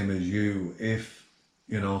the same as you. If,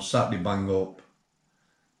 Saturday bang up,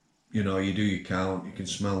 you do your count, you can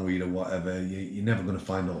smell weed or whatever, you're never going to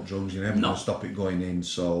find out drugs, you're never going to stop it going in,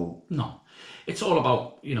 so... No. It's all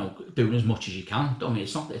about, doing as much as you can, don't you?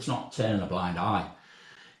 It's not turning a blind eye.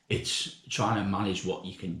 It's trying to manage what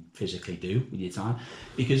you can physically do with your time,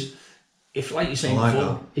 because if, like you're saying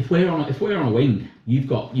before, if we're on a wing, you've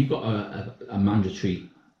got a mandatory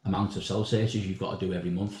amount of cell searches you've got to do every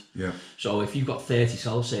month. Yeah. So if you've got 30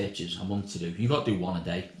 cell searches a month to do, you've got to do one a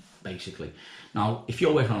day, basically. Now, if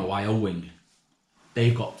you're working on a YO wing,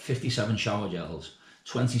 they've got 57 shower gels,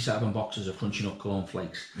 27 boxes of Crunchy Nut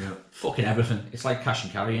cornflakes, fucking everything. It's like cash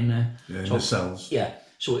and carry in there. Yeah, in the cells. Yeah.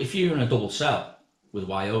 So if you're in a double cell with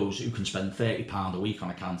YOs who can spend £30 a week on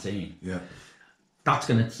a canteen, that's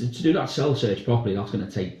going to do that cell search properly, that's going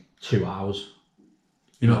to take 2 hours.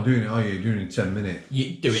 You're not doing it, are you? You're doing it in 10 minutes.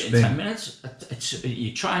 You do it in 10 minutes.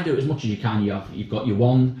 You try and do it as much as you can. You've got your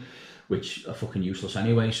one, which are fucking useless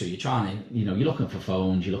anyway, so you're trying to, you're looking for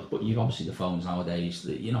phones, but you've obviously the phones nowadays,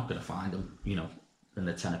 you're not going to find them, and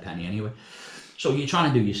they're 10 a penny anyway. So you're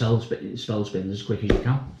trying to do your spell spins as quick as you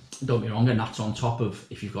can. Don't be wrong, and that's on top of,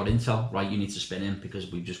 if you've got intel, right, you need to spin in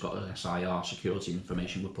because we've just got an SIR, Security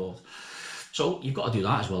Information Report. So you've got to do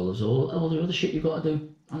that as well as all the other shit you've got to do.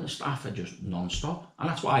 And the staff are just non-stop. And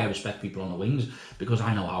that's why I respect people on the wings, because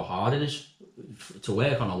I know how hard it is. To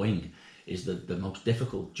work on a wing is the most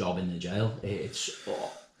difficult job in the jail.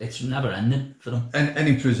 It's never ending for them. And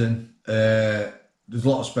any prison, there's a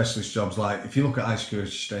lot of specialist jobs. Like if you look at high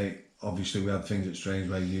security state, obviously we had things at Strange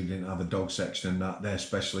where you didn't have a dog section and that. They're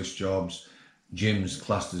specialist jobs. Gyms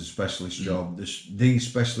classed as a specialist job. The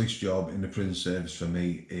specialist job in the prison service for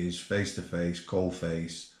me is face-to-face, cold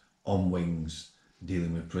face, on wings.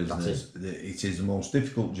 dealing with prisoners. It is the most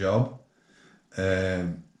difficult job.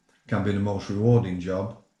 Can be the most rewarding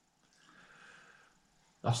job.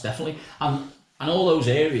 That's definitely, and all those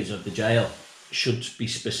areas of the jail should be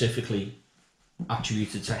specifically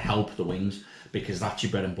attributed to help the wings, because that's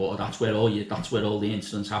your bread and butter. That's where all the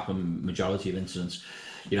incidents happen. Majority of incidents,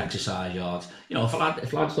 your exercise yards. You know,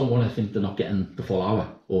 if lads don't want to think they're not getting the full hour,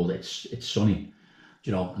 or it's sunny,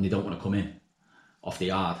 you know, and they don't want to come in off the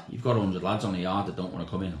yard. You've got 100 lads on the yard that don't want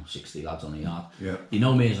to come in, or 60 lads on the yard. Yeah. They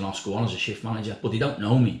know me as an Oscar 1, as a shift manager, but they don't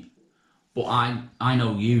know me. But I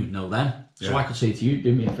know you know them. So I could say to you,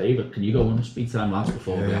 do me a favour, can you go and speak to them lads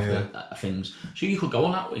before we have things? So you could go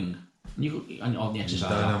on that wing, and you could, on the exercise.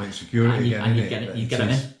 Dynamic security and you get them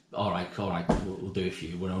in. All right, we'll do it for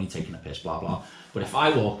you. We're only taking a piss, blah blah. But if I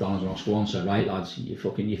walked on as an Oscar 1 and said, right lads, you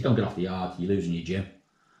don't get off the yard, you're losing your gym,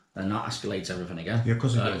 then that escalates everything again. Yeah,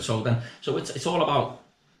 because so it's all about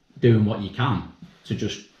doing what you can to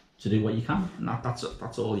do what you can, and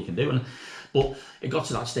that's all you can do. But it got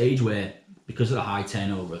to that stage where, because of the high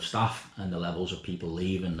turnover of staff and the levels of people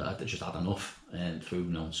leaving that just had enough through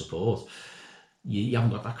non-support, you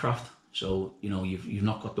haven't got that craft. So, you know, you've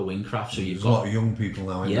not got the wing craft. So you've got a lot of young people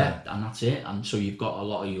now, isn't there? And that's it. And so you've got a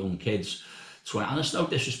lot of young kids. And there's no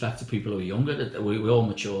disrespect to people who are younger. We all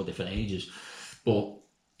mature at different ages, but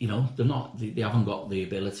you know, they haven't got the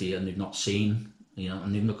ability, and they've not seen, you know,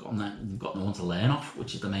 and they've got no one to learn off,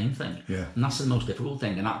 which is the main thing. Yeah. And that's the most difficult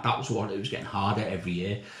thing. And that was what it was getting harder every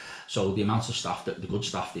year. So the amount of staff, the good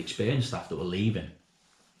staff, the experienced staff that were leaving,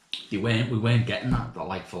 we weren't getting that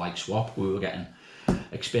like for like swap. We were getting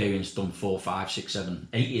experience done 4, 5, 6, 7,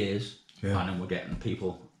 8 years, and then we're getting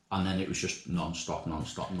people, and then it was just non-stop.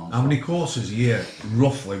 How many courses a year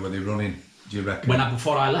roughly were they running, do you reckon?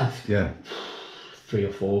 Before I left? Yeah. 3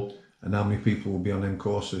 or 4. And how many people will be on them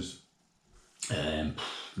courses?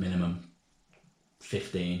 Minimum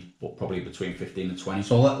 15, but probably between 15 and 20.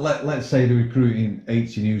 So let's say they're recruiting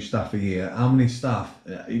 80 new staff a year. How many staff,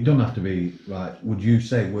 it doesn't have to be, right, would you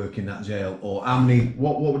say work in that jail? Or how many,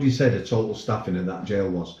 what would you say the total staffing in that jail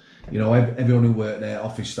was? You know, everyone who worked there,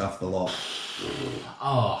 office staff, the lot.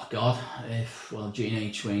 Oh, God.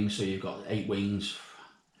 G&H wings, so you've got 8 wings.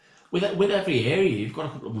 With every area, you've got a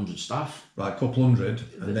couple of hundred staff. Right, a couple hundred,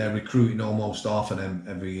 and they're recruiting almost half of them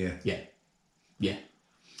every year. Yeah.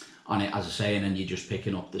 And as I say, and then you're just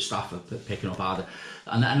picking up the staff, picking up harder.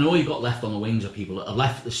 And all you've got left on the wings are people that are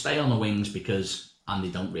left to stay on the wings because, and they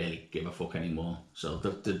don't really give a fuck anymore. So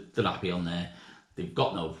they're happy on there. They've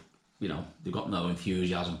got no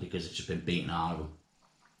enthusiasm because it's just been beaten out of them,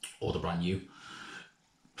 or they're brand new.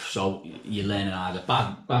 So you're learning either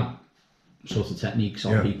bad sort of techniques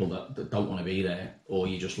on people that don't want to be there, or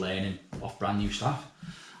you're just learning off brand new staff,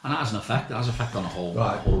 and that has an effect. That has an effect on the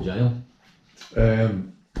whole jail.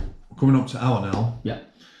 Coming up to hour now. Yeah.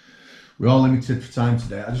 We're all limited for time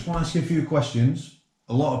today. I just want to ask you a few questions.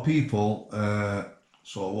 A lot of people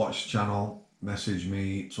sort of watch the channel, message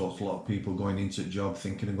me, talk to a lot of people going into the job,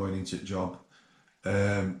 thinking of going into the job.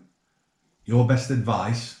 Your best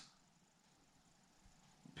advice,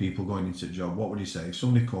 people going into the job, what would you say? If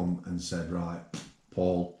somebody come and said, right,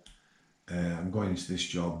 Paul, I'm going into this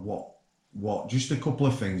job, what, just a couple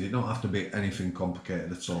of things, it don't have to be anything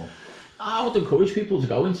complicated at all. I would encourage people to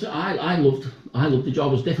go into it. I loved the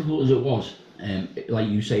job, as difficult as it was. Like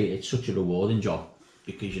you say, it's such a rewarding job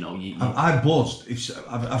because, you know, I buzzed.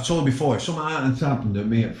 I've told you before, if something hadn't happened at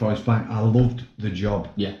me at Forest Bank, I loved the job.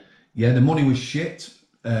 Yeah, the money was shit.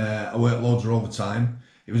 I worked loads of overtime.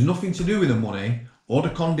 It was nothing to do with the money or the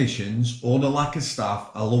conditions or the lack of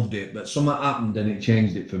staff. I loved it, but something happened and it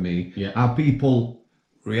changed it for me. Yeah. How people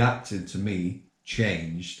reacted to me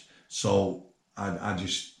changed. So I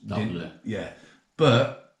just didn't. Yeah,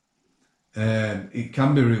 but it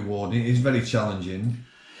can be rewarding. It's very challenging.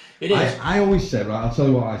 It is. I always say, right, I'll tell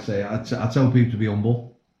you what I say. I tell people to be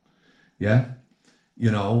humble. Yeah, you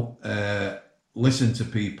know, listen to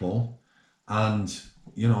people, and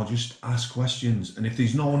you know, just ask questions. And if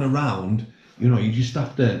there's no one around, you know, you just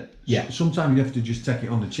have to. Yeah. Sometimes you have to just take it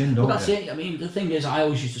on the chin, don't you? That's it. I mean, the thing is, I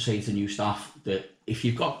always used to say to new staff that if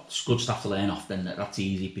you've got good staff to learn off, then that's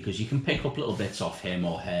easy because you can pick up little bits off him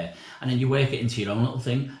or her, and then you work it into your own little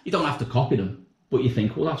thing. You don't have to copy them, but you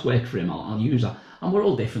think, well, that's worked for him. I'll use that. And we're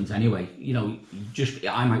all different anyway. You know,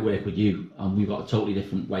 I might work with you, and we've got a totally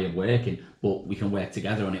different way of working, but we can work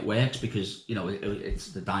together, and it works because you know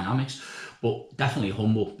it's the dynamics. But definitely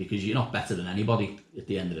humble because you're not better than anybody at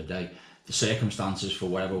the end of the day. The circumstances for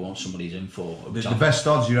whatever one somebody's in for. The best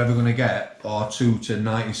odds you're ever going to get are 2 to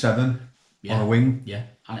 97 on a wing. Yeah,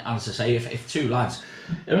 and as I say, if 2 lads,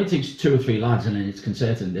 it only takes 2 or 3 lads, and then it's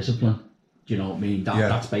concerted discipline. Do you know what I mean?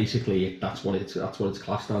 That's basically it. That's what it's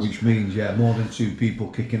classed as. Which means, more than 2 people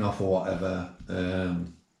kicking off or whatever.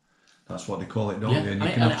 That's what they call it, don't they? And you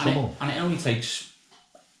can have trouble. And it only takes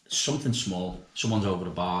something small. Someone's over the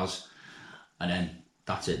bars, and then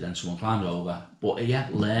that's it. Then someone climbs over. But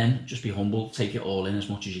learn. Just be humble. Take it all in as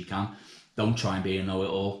much as you can. Don't try and be a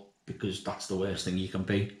know-it-all, because that's the worst thing you can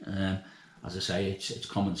be. As I say, it's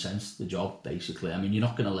common sense, the job, basically. I mean, you're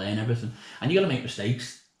not going to learn everything, and you're going to make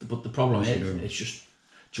mistakes. But the problem is, it's just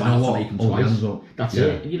trying not to make them twice. That's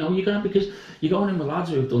it. You know, because you're going in with lads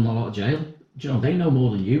who have done a lot of jail. Do you know, they know more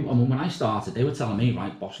than you. I mean, when I started, they were telling me,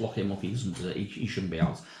 right, boss, lock him up. He shouldn't be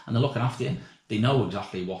out, and they're looking after you. They know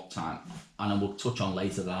exactly what time, and I will touch on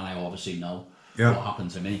later that I obviously know what happened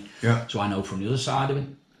to me. Yeah. So I know from the other side of it.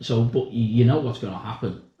 So, but you know what's going to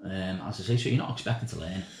happen. As I say, so you're not expected to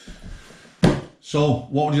learn. So,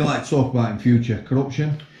 what would you like to talk about in future?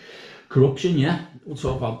 Corruption, yeah. We'll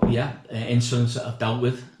talk about incidents that I've dealt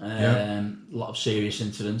with. A lot of serious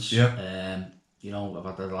incidents. Yeah. You know,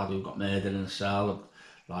 I've had a lad who got murdered in a cell.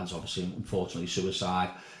 Lads, obviously, unfortunately, suicide.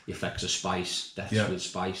 The effects of spice, deaths with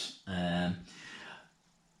spice.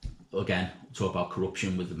 Again, we'll talk about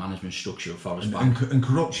corruption with the management structure of Forest Bank. And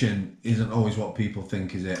corruption isn't always what people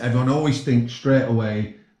think, is it? Everyone always thinks straight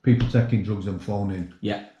away people taking drugs and phoning.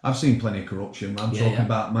 Yeah. I've seen plenty of corruption. I'm talking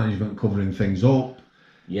about management covering things up.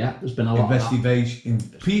 Yeah, there's been a lot investigation.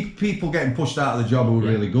 People getting pushed out of the job who were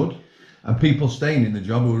really good, and people staying in the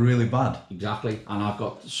job who were really bad. Exactly, and I've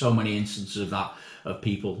got so many instances of that, of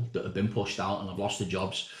people that have been pushed out and have lost their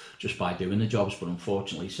jobs just by doing the jobs. But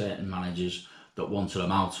unfortunately, certain managers that wanted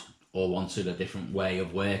them out or wanted a different way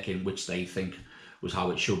of working, which they think was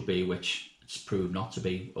how it should be, which it's proved not to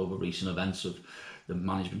be over recent events of the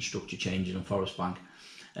management structure changing in Forest Bank.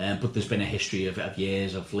 But there's been a history of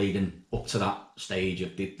years of leading up to that stage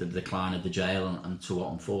of the decline of the jail and to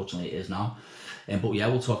what unfortunately it is now. But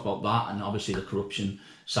we'll talk about that, and obviously the corruption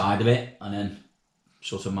side of it, and then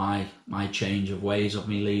sort of my change of ways of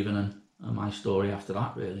me leaving and my story after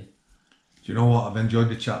that, really. Do you know what? I've enjoyed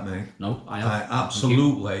the chat, mate. No, I have. I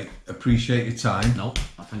absolutely appreciate your time. No,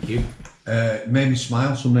 thank you. It made me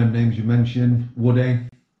smile, some of them names you mentioned. Woody,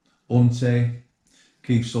 Unte,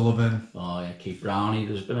 Keith Sullivan. Oh yeah, Keith Brownie.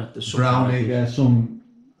 There's some Brownie, some.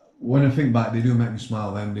 When I think back, they do make me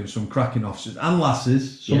smile. Then there were some cracking officers and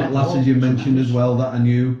lasses. Some lasses you mentioned as well that I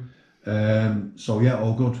knew. So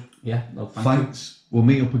all good. Yeah, no, thanks. We'll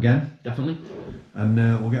meet up again. Definitely. And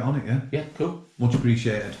we'll get on it. Yeah. Yeah, cool. Much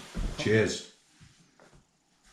appreciated. Cheers.